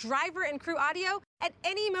unfiltered driver and crew audio at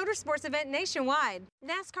any motorsports event nationwide.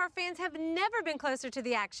 NASCAR fans have never been closer to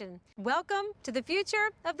the action. Welcome to the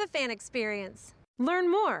future of the fan experience.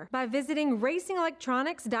 Learn more by visiting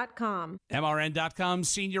racingelectronics.com. MRN.com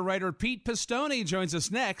senior writer Pete Pistone joins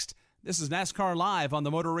us next. This is NASCAR Live on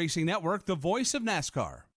the Motor Racing Network, the voice of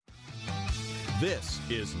NASCAR. This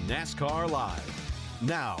is NASCAR Live.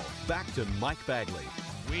 Now, back to Mike Bagley.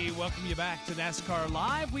 We welcome you back to NASCAR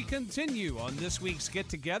Live. We continue on this week's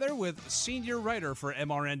get-together with senior writer for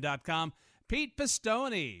MRN.com, Pete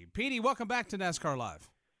Pistone. Petey, welcome back to NASCAR Live.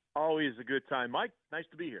 Always a good time. Mike, nice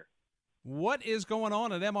to be here. What is going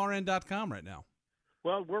on at MRN.com right now?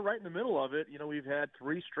 Well, we're right in the middle of it. You know, we've had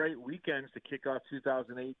 3 straight weekends to kick off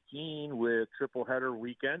 2018 with triple header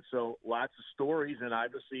weekend, so lots of stories. And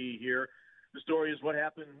obviously here, the story is what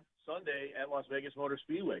happened Sunday at Las Vegas Motor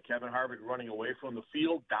Speedway. Kevin Harvick running away from the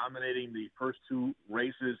field, dominating the first 2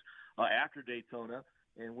 races after Daytona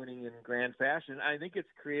and winning in grand fashion. I think it's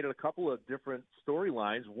created a couple of different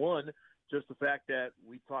storylines. One, just the fact that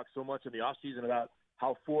we talked so much in the offseason about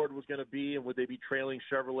how Ford was going to be and would they be trailing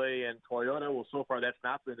Chevrolet and Toyota. Well, so far that's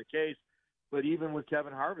not been the case. But even with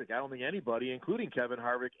Kevin Harvick, I don't think anybody, including Kevin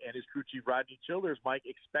Harvick and his crew chief Rodney Childers, Mike,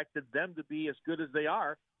 expected them to be as good as they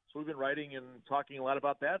are. So we've been writing and talking a lot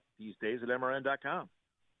about that these days at MRN.com.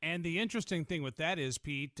 And the interesting thing with that is,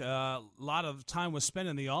 Pete, a lot of time was spent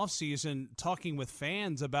in the offseason talking with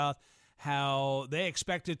fans about how they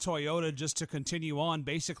expected Toyota just to continue on,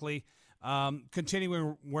 basically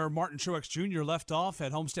continuing where Martin Truex Jr. left off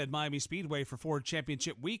at Homestead Miami Speedway for Ford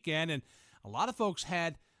Championship Weekend. And a lot of folks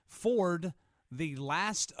had Ford the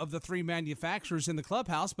last of the 3 manufacturers in the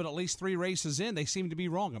clubhouse, but at least 3 races in, they seem to be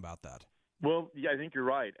wrong about that. Well, yeah, I think you're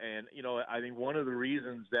right. And, you know, I think one of the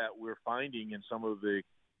reasons that we're finding in some of the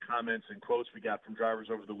comments and quotes we got from drivers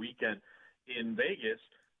over the weekend in Vegas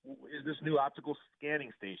is this new optical scanning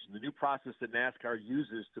station, the new process that NASCAR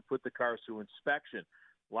uses to put the cars through inspection.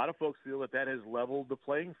 A lot of folks feel that that has leveled the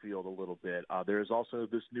playing field a little bit. There's also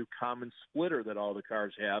this new common splitter that all the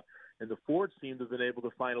cars have, and the Fords seem to have been able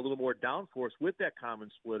to find a little more downforce with that common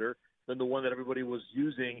splitter than the one that everybody was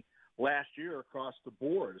using last year across the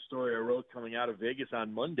board. A story I wrote coming out of Vegas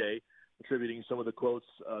on Monday, attributing some of the quotes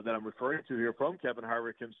that I'm referring to here from Kevin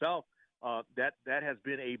Harvick himself, that has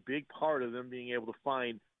been a big part of them being able to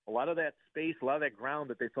find a lot of that space, a lot of that ground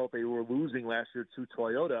that they felt they were losing last year to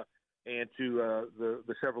Toyota and to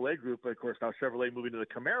the Chevrolet group. Of course, now Chevrolet moving to the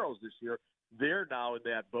Camaros this year, they're now in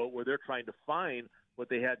that boat where they're trying to find what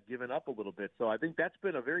they had given up a little bit. So I think that's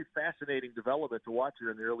been a very fascinating development to watch here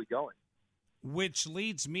in the early going. Which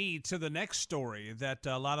leads me to the next story that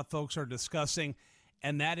a lot of folks are discussing,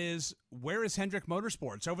 and that is, where is Hendrick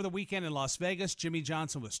Motorsports? Over the weekend in Las Vegas, Jimmy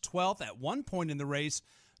Johnson was 12th at one point in the race,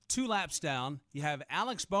 2 laps down. You have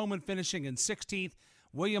Alex Bowman finishing in 16th,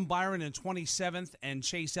 William Byron in 27th, and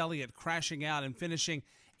Chase Elliott crashing out and finishing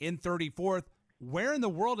in 34th. Where in the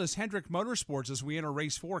world is Hendrick Motorsports as we enter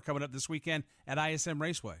race 4 coming up this weekend at ISM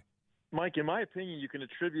Raceway? Mike, in my opinion, you can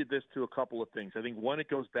attribute this to a couple of things. I think, one, it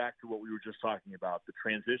goes back to what we were just talking about. The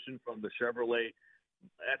transition from the Chevrolet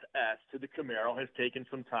SS to the Camaro has taken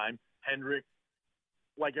some time. Hendrick,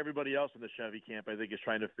 like everybody else in the Chevy camp, I think is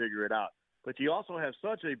trying to figure it out. But you also have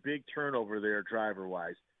such a big turnover there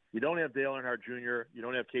driver-wise. You don't have Dale Earnhardt Jr., you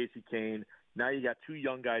don't have Casey Kane. Now you got 2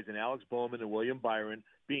 young guys in Alex Bowman and William Byron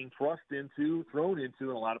being thrown into, in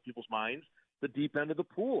a lot of people's minds, the deep end of the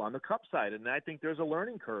pool on the Cup side. And I think there's a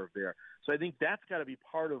learning curve there. So I think that's got to be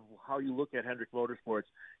part of how you look at Hendrick Motorsports,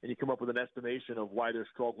 and you come up with an estimation of why they're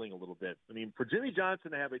struggling a little bit. I mean, for Jimmy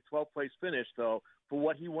Johnson to have a 12th place finish, though, for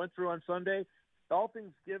what he went through on Sunday, all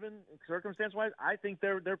things given, circumstance-wise, I think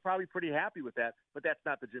they're probably pretty happy with that. But that's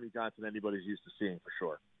not the Jimmy Johnson anybody's used to seeing, for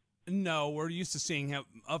sure. No, we're used to seeing him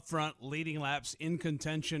up front, leading laps, in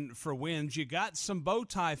contention for wins. You got some bow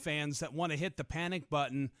tie fans that want to hit the panic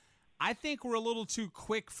button. I think we're a little too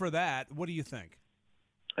quick for that. What do you think?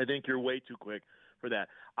 I think you're way too quick for that.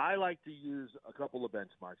 I like to use a couple of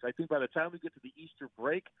benchmarks. I think by the time we get to the Easter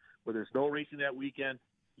break, where there's no racing that weekend,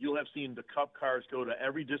 you'll have seen the Cup cars go to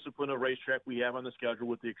every discipline of racetrack we have on the schedule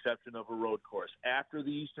with the exception of a road course. After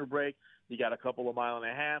the Easter break, you got a couple of mile and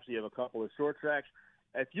a halves, you have a couple of short tracks.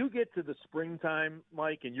 If you get to the springtime,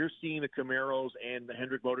 Mike, and you're seeing the Camaros and the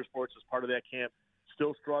Hendrick Motorsports as part of that camp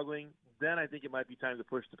still struggling, then I think it might be time to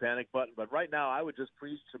push the panic button. But right now, I would just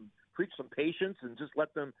preach some patience and just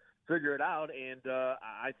let them figure it out. And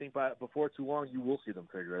I think before too long, you will see them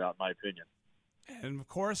figure it out, in my opinion. And, of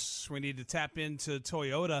course, we need to tap into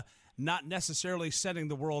Toyota, not necessarily setting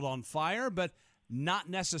the world on fire, but not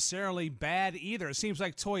necessarily bad either. It seems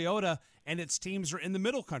like Toyota and its teams are in the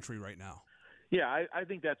middle country right now. Yeah, I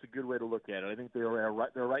think that's a good way to look at it. I think they're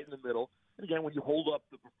right in the middle. And again, when you hold up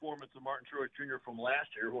the performance of Martin Truex Jr. from last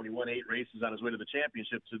year, when he won 8 races on his way to the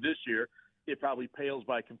championship, to this year, it probably pales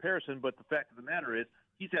by comparison. But the fact of the matter is,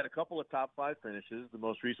 he's had a couple of top 5 finishes, the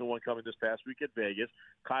most recent one coming this past week at Vegas.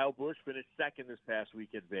 Kyle Busch finished second this past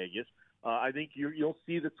week at Vegas. I think you'll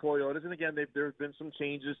see the Toyotas, and again, there have been some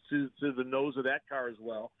changes to the nose of that car as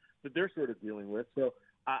well that they're sort of dealing with. So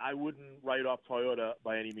I wouldn't write off Toyota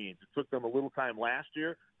by any means. It took them a little time last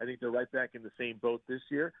year. I think they're right back in the same boat this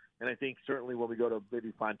year. And I think certainly when we go to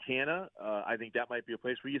maybe Fontana, I think that might be a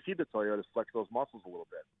place where you see the Toyota flex those muscles a little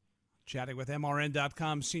bit. Chatting with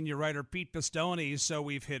MRN.com senior writer Pete Pistone. So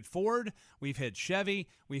we've hit Ford, we've hit Chevy,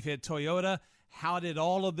 we've hit Toyota. How did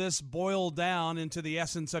all of this boil down into the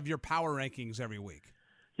essence of your power rankings every week?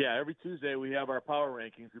 Yeah, every Tuesday we have our power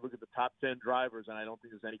rankings. We look at the top 10 drivers, and I don't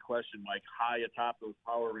think there's any question, Mike, high atop those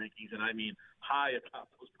power rankings, and I mean high atop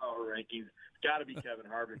those power rankings. It's got to be Kevin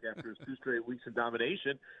Harvick after his 2 straight weeks of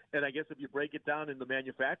domination. And I guess if you break it down in the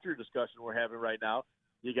manufacturer discussion we're having right now,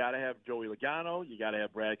 you got to have Joey Logano, you got to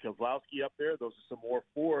have Brad Keselowski up there. Those are some more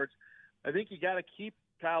Fords. I think you got to keep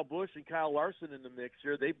Kyle Busch and Kyle Larson in the mix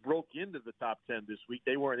here. They broke into the top 10 this week.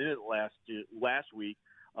 They weren't in it last week.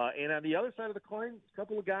 And on the other side of the coin, a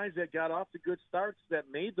couple of guys that got off to good starts that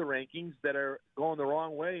made the rankings that are going the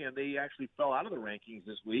wrong way, and they actually fell out of the rankings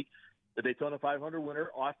this week. The Daytona 500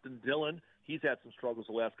 winner, Austin Dillon, he's had some struggles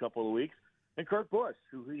the last couple of weeks. And Kurt Busch,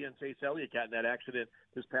 who he and Chase Elliott got in that accident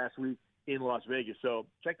this past week in Las Vegas. So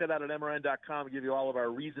check that out at MRN.com and give you all of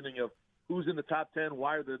our reasoning of who's in the top 10,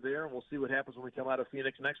 why they're there, and we'll see what happens when we come out of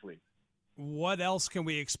Phoenix next week. What else can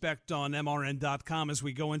we expect on MRN.com as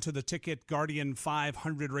we go into the Ticket Guardian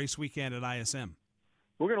 500 race weekend at ISM?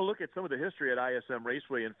 We're going to look at some of the history at ISM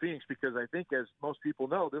Raceway in Phoenix because I think, as most people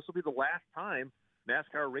know, this will be the last time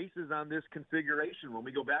NASCAR races on this configuration. When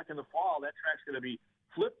we go back in the fall, that track's going to be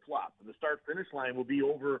flip-flopped, and the start-finish line will be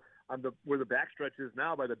over on where the backstretch is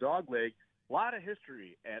now by the dog leg. A lot of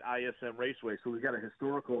history at ISM Raceway, so we've got a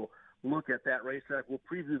historical look at that racetrack. We'll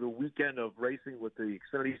preview the weekend of racing with the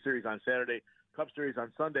Xfinity Series on Saturday, Cup Series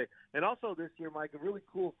on Sunday. And also this year, Mike, a really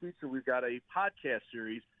cool feature, we've got a podcast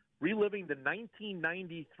series reliving the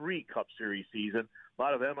 1993 Cup Series season. A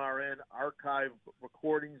lot of MRN archive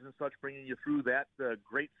recordings and such bringing you through that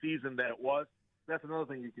great season that it was. That's another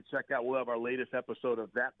thing you can check out. We'll have our latest episode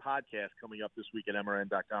of that podcast coming up this week at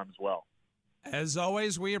MRN.com as well. As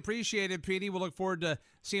always, we appreciate it, Petey. We'll look forward to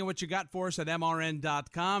seeing what you got for us at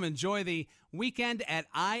MRN.com. Enjoy the weekend at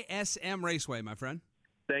ISM Raceway, my friend.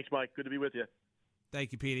 Thanks, Mike. Good to be with you.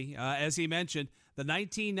 Thank you, Petey. As he mentioned, the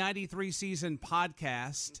 1993 season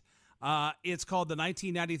podcast, it's called the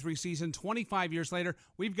 1993 season, 25 years later.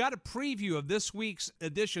 We've got a preview of this week's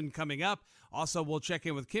edition coming up. Also, we'll check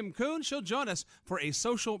in with Kim Kuhn. She'll join us for a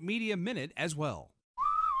social media minute as well.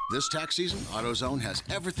 This tax season, AutoZone has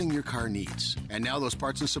everything your car needs. And now those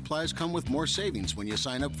parts and supplies come with more savings when you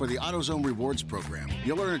sign up for the AutoZone Rewards program.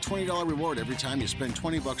 You'll earn a $20 reward every time you spend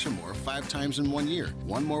 $20 or more 5 times in 1 year.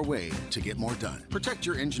 One more way to get more done. Protect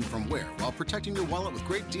your engine from wear while protecting your wallet with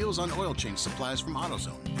great deals on oil change supplies from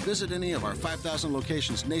AutoZone. Visit any of our 5,000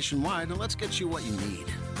 locations nationwide and let's get you what you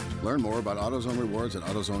need. Learn more about AutoZone Rewards at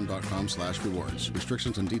AutoZone.com/rewards.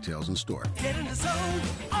 Restrictions and details in store. Get in the zone,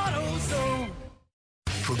 AutoZone.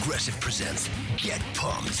 Progressive presents Get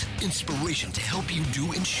Pumped. Inspiration to help you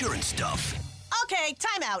do insurance stuff. Okay,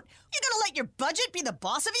 time out. You're gonna let your budget be the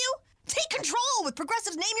boss of you? Take control with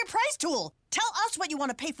Progressive's Name Your Price tool. Tell us what you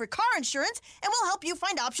want to pay for car insurance, and we'll help you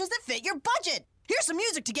find options that fit your budget. Here's some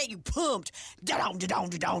music to get you pumped. Da-dong, da-dong,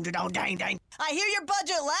 da-dong, da-dong, dang, dang. I hear your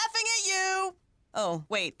budget laughing at you. Oh,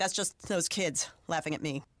 wait, that's just those kids laughing at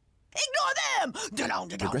me. Ignore them! Da-dong,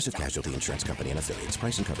 da-dong, Progressive Casualty Insurance Company and affiliates.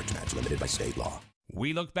 Price and coverage match limited by state law.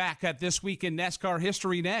 We look back at this week in NASCAR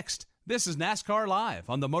history next. This is NASCAR Live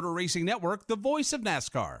on the Motor Racing Network, the voice of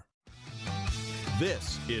NASCAR.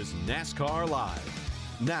 This is NASCAR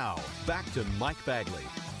Live. Now, back to Mike Bagley.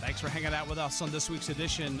 Thanks for hanging out with us on this week's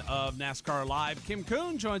edition of NASCAR Live. Kim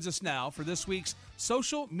Kuhn joins us now for this week's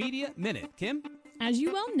Social Media Minute. Kim? As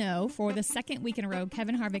you well know, for the second week in a row,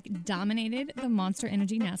 Kevin Harvick dominated the Monster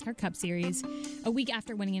Energy NASCAR Cup Series. A week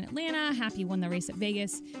after winning in Atlanta, Happy won the race at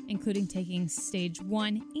Vegas, including taking Stage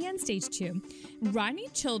 1 and Stage 2. Rodney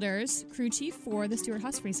Childers, crew chief for the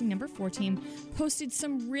Stewart-Haas Racing No. 4 team, posted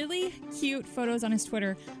some really cute photos on his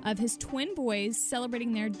Twitter of his twin boys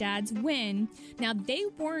celebrating their dad's win. Now, they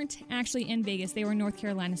weren't actually in Vegas. They were in North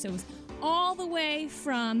Carolina, so it was all the way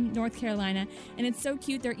from North Carolina, and it's so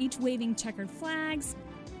cute. They're each waving checkered flags,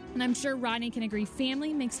 and I'm sure Rodney can agree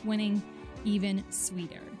family makes winning even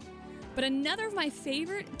sweeter. But another of my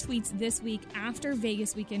favorite tweets this week after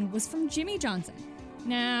Vegas weekend was from Jimmy Johnson.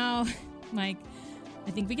 Now, Mike,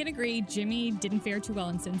 I think we can agree Jimmy didn't fare too well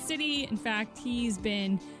in Sin City. In fact, he's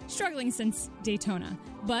been struggling since Daytona.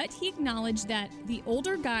 But he acknowledged that the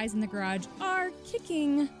older guys in the garage are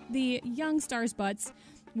kicking the young stars' butts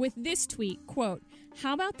with this tweet, quote,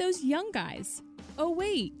 "How about those young guys? Oh,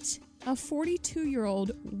 wait, a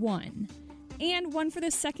 42-year-old won. And won for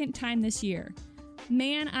the second time this year.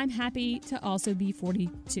 Man, I'm happy to also be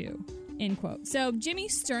 42. End quote. So Jimmy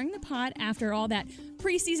stirring the pot after all that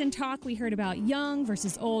preseason talk we heard about young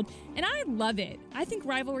versus old, and I love it. I think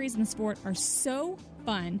rivalries in the sport are so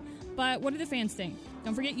fun, but what do the fans think?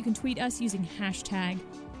 Don't forget you can tweet us using hashtag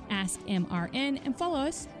AskMRN and follow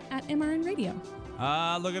us at MRN Radio.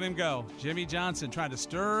 Look at him go. Jimmy Johnson trying to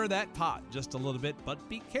stir that pot just a little bit, but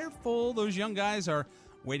be careful. Those young guys are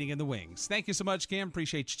waiting in the wings. Thank you so much, Kim.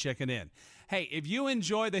 Appreciate you checking in. Hey, if you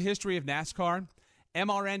enjoy the history of NASCAR,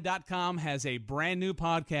 MRN.com has a brand new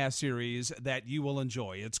podcast series that you will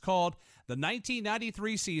enjoy. It's called The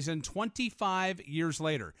 1993 Season, 25 Years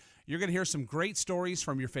Later. You're going to hear some great stories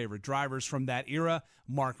from your favorite drivers from that era.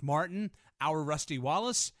 Mark Martin, our Rusty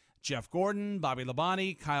Wallace, Jeff Gordon, Bobby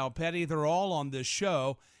Labonte, Kyle Petty, they're all on this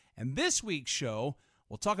show. And this week's show,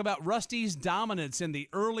 we'll talk about Rusty's dominance in the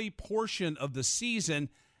early portion of the season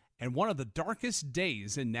and one of the darkest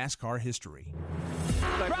days in NASCAR history.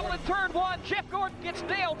 Trouble in turn one. Jeff Gordon gets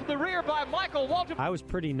nailed from the rear by Michael Walter. I was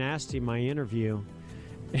pretty nasty in my interview.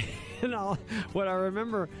 What I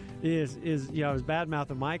remember is I was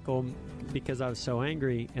bad-mouthing Michael because I was so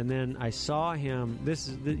angry, and then I saw him. This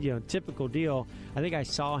is the typical deal. I think I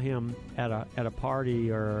saw him at a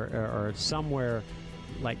party or somewhere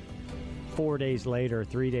like 4 days later,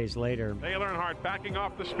 3 days later. Dale Earnhardt backing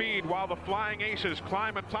off the speed while the Flying Aces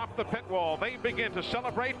climb atop the pit wall. They begin to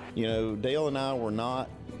celebrate. Dale and I were not,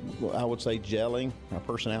 I would say, gelling. Our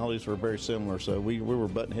personalities were very similar, so we were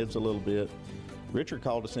butting heads a little bit. Richard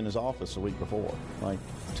called us in his office a week before, like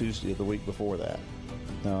Tuesday of the week before that.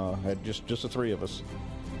 Had just the three of us,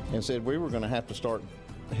 and said we were going to have to start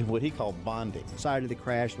what he called bonding. The side of the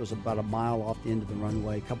crash was about a mile off the end of the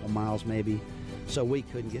runway, a couple miles maybe, so we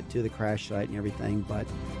couldn't get to the crash site and everything. But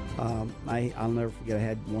I'll never forget, I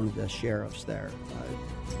had one of the sheriffs there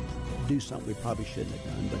do something we probably shouldn't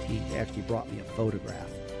have done, but he actually brought me a photograph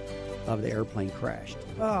of the airplane crashed.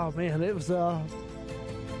 Oh man, it was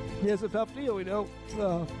it's a tough deal,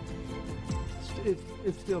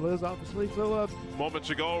 It still is, obviously. So, moments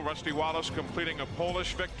ago, Rusty Wallace completing a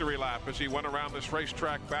Polish victory lap as he went around this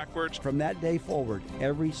racetrack backwards. From that day forward,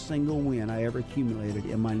 every single win I ever accumulated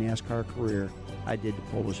in my NASCAR career, I did the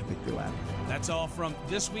Polish victory lap. That's all from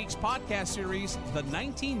this week's podcast series, The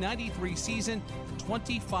 1993 Season,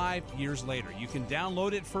 25 Years Later. You can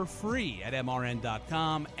download it for free at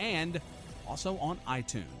MRN.com and also on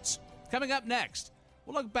iTunes. Coming up next,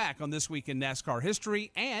 we'll look back on this week in NASCAR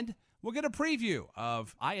history, and we'll get a preview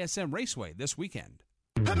of ISM Raceway this weekend.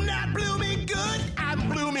 I'm not blooming good, I'm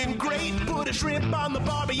blooming great. Put a shrimp on the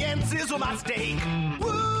barbie and sizzle my steak. Woo,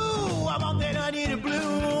 I want that onion to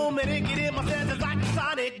bloom, and it get in my senses like a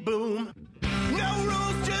sonic boom. No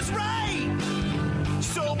rules, just right.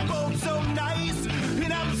 So bold, so nice,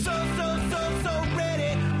 and I'm so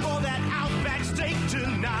ready for that Outback steak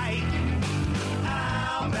tonight.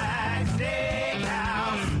 Outback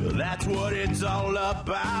Steakhouse, that's what it's all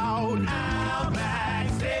about. Outback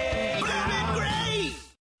Steakhouse, blooming great.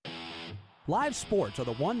 Live sports are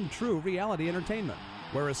the one true reality entertainment,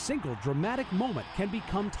 where a single dramatic moment can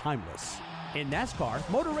become timeless. In NASCAR,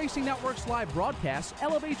 Motor Racing Network's live broadcasts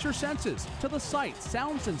elevate your senses to the sights,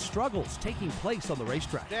 sounds, and struggles taking place on the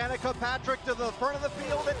racetrack. Danica Patrick to the front of the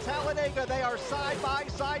field at Talladega. They are side by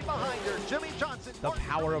side behind her. Jimmy Johnson. The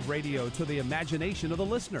power of radio to the imagination of the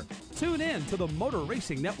listener. Tune in to the Motor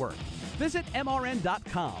Racing Network. Visit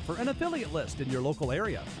MRN.com for an affiliate list in your local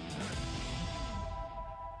area.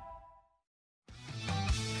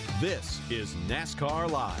 This is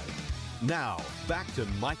NASCAR Live. Now, back to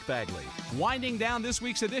Mike Bagley. Winding down this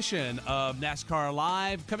week's edition of NASCAR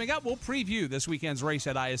Live. Coming up, we'll preview this weekend's race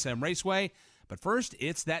at ISM Raceway. But first,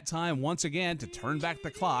 it's that time once again to turn back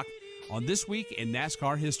the clock on this week in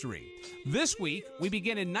NASCAR history. This week, we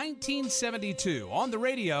begin in 1972. On the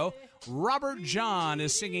radio, Robert John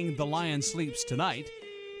is singing The Lion Sleeps Tonight.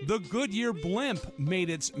 The Goodyear Blimp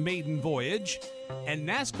made its maiden voyage, and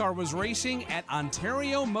NASCAR was racing at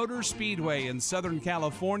Ontario Motor Speedway in Southern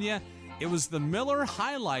California. It was the Miller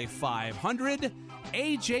High Life 500.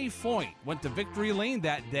 A.J. Foyt went to victory lane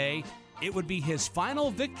that day. It would be his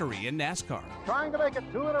final victory in NASCAR. Trying to make it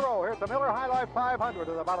two in a row here at the Miller High Life 500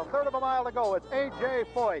 with about a third of a mile to go. It's A.J.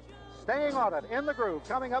 Foyt staying on it in the groove,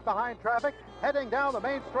 coming up behind traffic, heading down the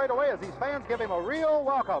main straightaway as these fans give him a real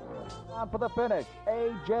welcome. On for the finish,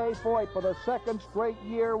 A.J. Foyt for the second straight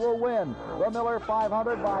year will win the Miller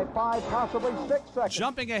 500 by 5, possibly 6 seconds.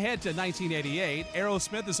 Jumping ahead to 1988,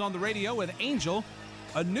 Aerosmith is on the radio with Angel.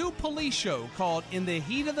 A new police show called In the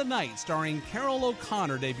Heat of the Night starring Carol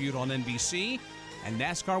O'Connor debuted on NBC, and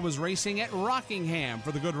NASCAR was racing at Rockingham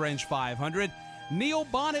for the Goodwrench 500. Neil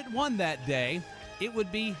Bonnet won that day. it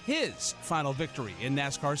would be his final victory in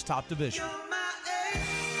NASCAR's top division.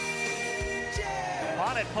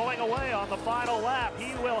 Bonnet pulling away on the final lap.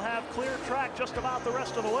 He will have clear track just about the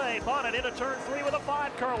rest of the way. Bonnet into turn 3 with a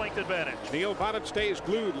 5-car length advantage. Neil Bonnet stays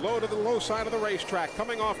glued low to the low side of the racetrack.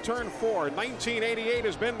 Coming off turn 4, 1988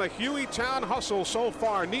 has been the Hueytown hustle so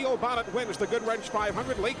far. Neil Bonnet wins the Goodwrench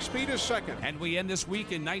 500. Lake Speed is second. And we end this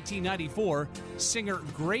week in 1994. Singer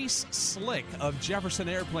Grace Slick of Jefferson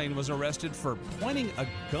Airplane was arrested for pointing a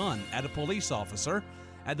gun at a police officer.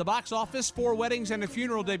 At the box office, 4 Weddings and a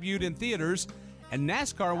Funeral debuted in theaters, and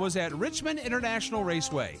NASCAR was at Richmond International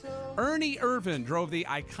Raceway. Ernie Irvan drove the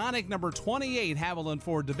iconic number 28 Haviland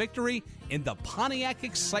Ford to victory in the Pontiac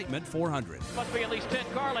Excitement 400. Must be at least 10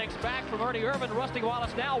 car lengths back from Ernie Irvan. Rusty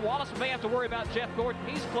Wallace now. Wallace may have to worry about Jeff Gordon.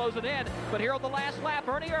 He's closing in. But here on the last lap,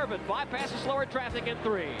 Ernie Irvan bypasses slower traffic in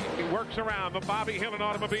 3. He works around the Bobby Hillin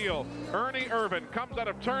automobile. Ernie Irvan comes out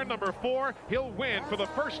of turn number 4. He'll win for the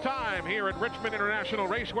first time here at Richmond International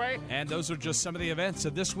Raceway. And those are just some of the events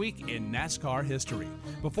of this week in NASCAR history.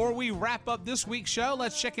 Before we wrap up this week's show,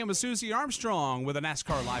 let's check in with Susie Armstrong with a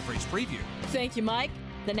NASCAR live race preview. Thank you, Mike.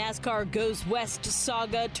 The NASCAR Goes West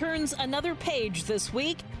saga turns another page this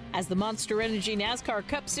week as the Monster Energy NASCAR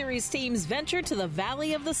Cup Series teams venture to the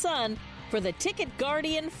Valley of the Sun for the Ticket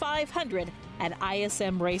Guardian 500 at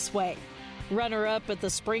ISM Raceway. Runner-up at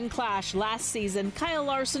the Spring Clash last season, Kyle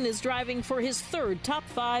Larson is driving for his 3rd top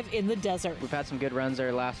 5 in the desert. We've had some good runs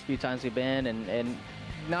there the last few times we've been and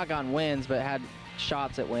not gotten wins, but had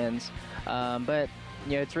shots at wins. But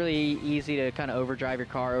you know, it's really easy to kind of overdrive your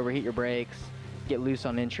car, overheat your brakes, get loose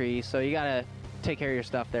on entry. So you got to take care of your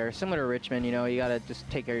stuff there. Similar to Richmond, you know, you got to just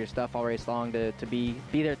take care of your stuff all race long to be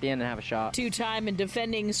there at the end and have a shot. 2-time and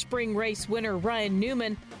defending spring race winner Ryan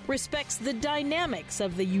Newman respects the dynamics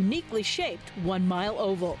of the uniquely shaped 1-mile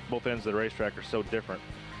oval. Both ends of the racetrack are so different,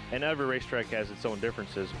 and every racetrack has its own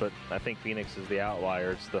differences, but I think Phoenix is the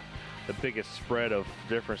outlier. It's the biggest spread of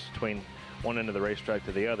difference between one end of the racetrack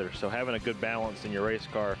to the other. So having a good balance in your race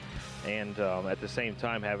car and at the same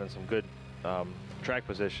time having some good track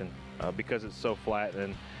position because it's so flat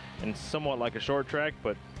and somewhat like a short track,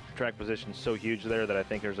 but track position is so huge there that I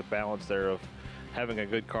think there's a balance there of having a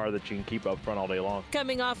good car that you can keep up front all day long.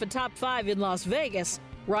 Coming off a top 5 in Las Vegas,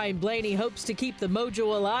 Ryan Blaney hopes to keep the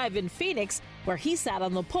mojo alive in Phoenix, where he sat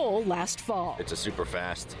on the pole last fall. It's a super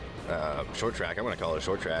fast short track. I'm going to call it a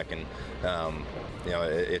short track, and you know,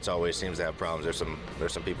 it's always seems to have problems.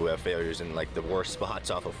 There's some people who have failures in like the worst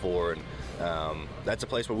spots off of 4, and that's a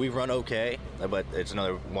place where we've run okay, but it's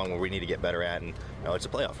another one where we need to get better at, and you know, it's a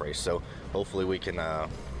playoff race. So hopefully we can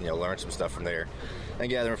you know, learn some stuff from there and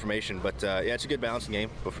gather information. But yeah, it's a good balancing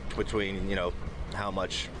game between, you know, how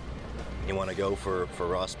much you want to go for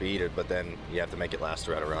raw speed, but then you have to make it last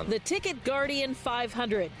throughout a run. The Ticket Guardian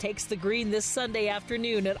 500 takes the green this Sunday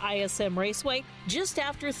afternoon at ISM Raceway just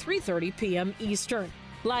after 3:30 p.m. Eastern.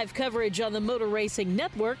 Live coverage on the Motor Racing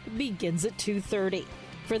Network begins at 2:30.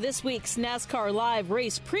 For this week's NASCAR Live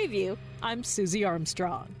Race Preview, I'm Susie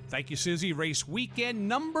Armstrong. Thank you, Susie. Race weekend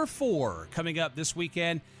number 4 coming up this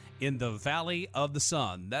weekend in the Valley of the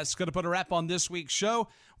Sun. That's going to put a wrap on this week's show.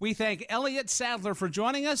 We thank Elliott Sadler for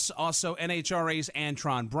joining us, also NHRA's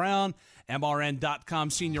Antron Brown, MRN.com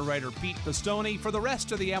senior writer Pete Pistone. For the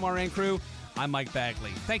rest of the MRN crew, I'm Mike Bagley.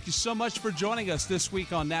 Thank you so much for joining us this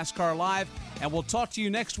week on NASCAR Live, and we'll talk to you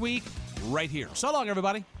next week right here. So long,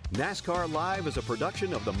 everybody. NASCAR Live is a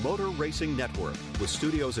production of the Motor Racing Network with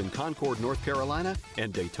studios in Concord, North Carolina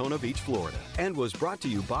and Daytona Beach, Florida, and was brought to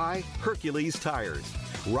you by Hercules Tires.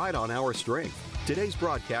 Ride on our strength. Today's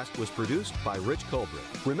broadcast was produced by Rich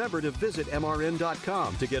Culbreth. Remember to visit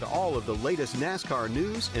MRN.com to get all of the latest NASCAR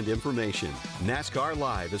news and information. NASCAR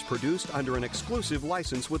Live is produced under an exclusive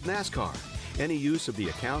license with NASCAR. Any use of the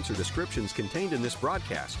accounts or descriptions contained in this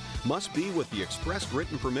broadcast must be with the express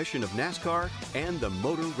written permission of NASCAR and the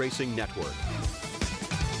Motor Racing Network.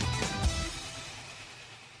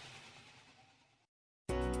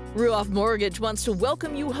 Ruoff Mortgage wants to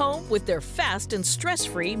welcome you home with their fast and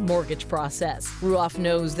stress-free mortgage process. Ruoff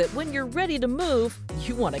knows that when you're ready to move,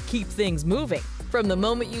 you want to keep things moving. From the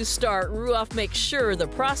moment you start, Ruoff makes sure the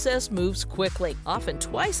process moves quickly, often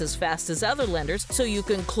twice as fast as other lenders, so you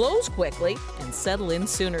can close quickly and settle in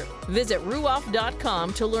sooner. Visit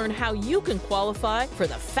Ruoff.com to learn how you can qualify for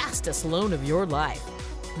the fastest loan of your life.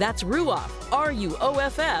 That's Ruoff,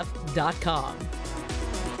 RUOFF.com.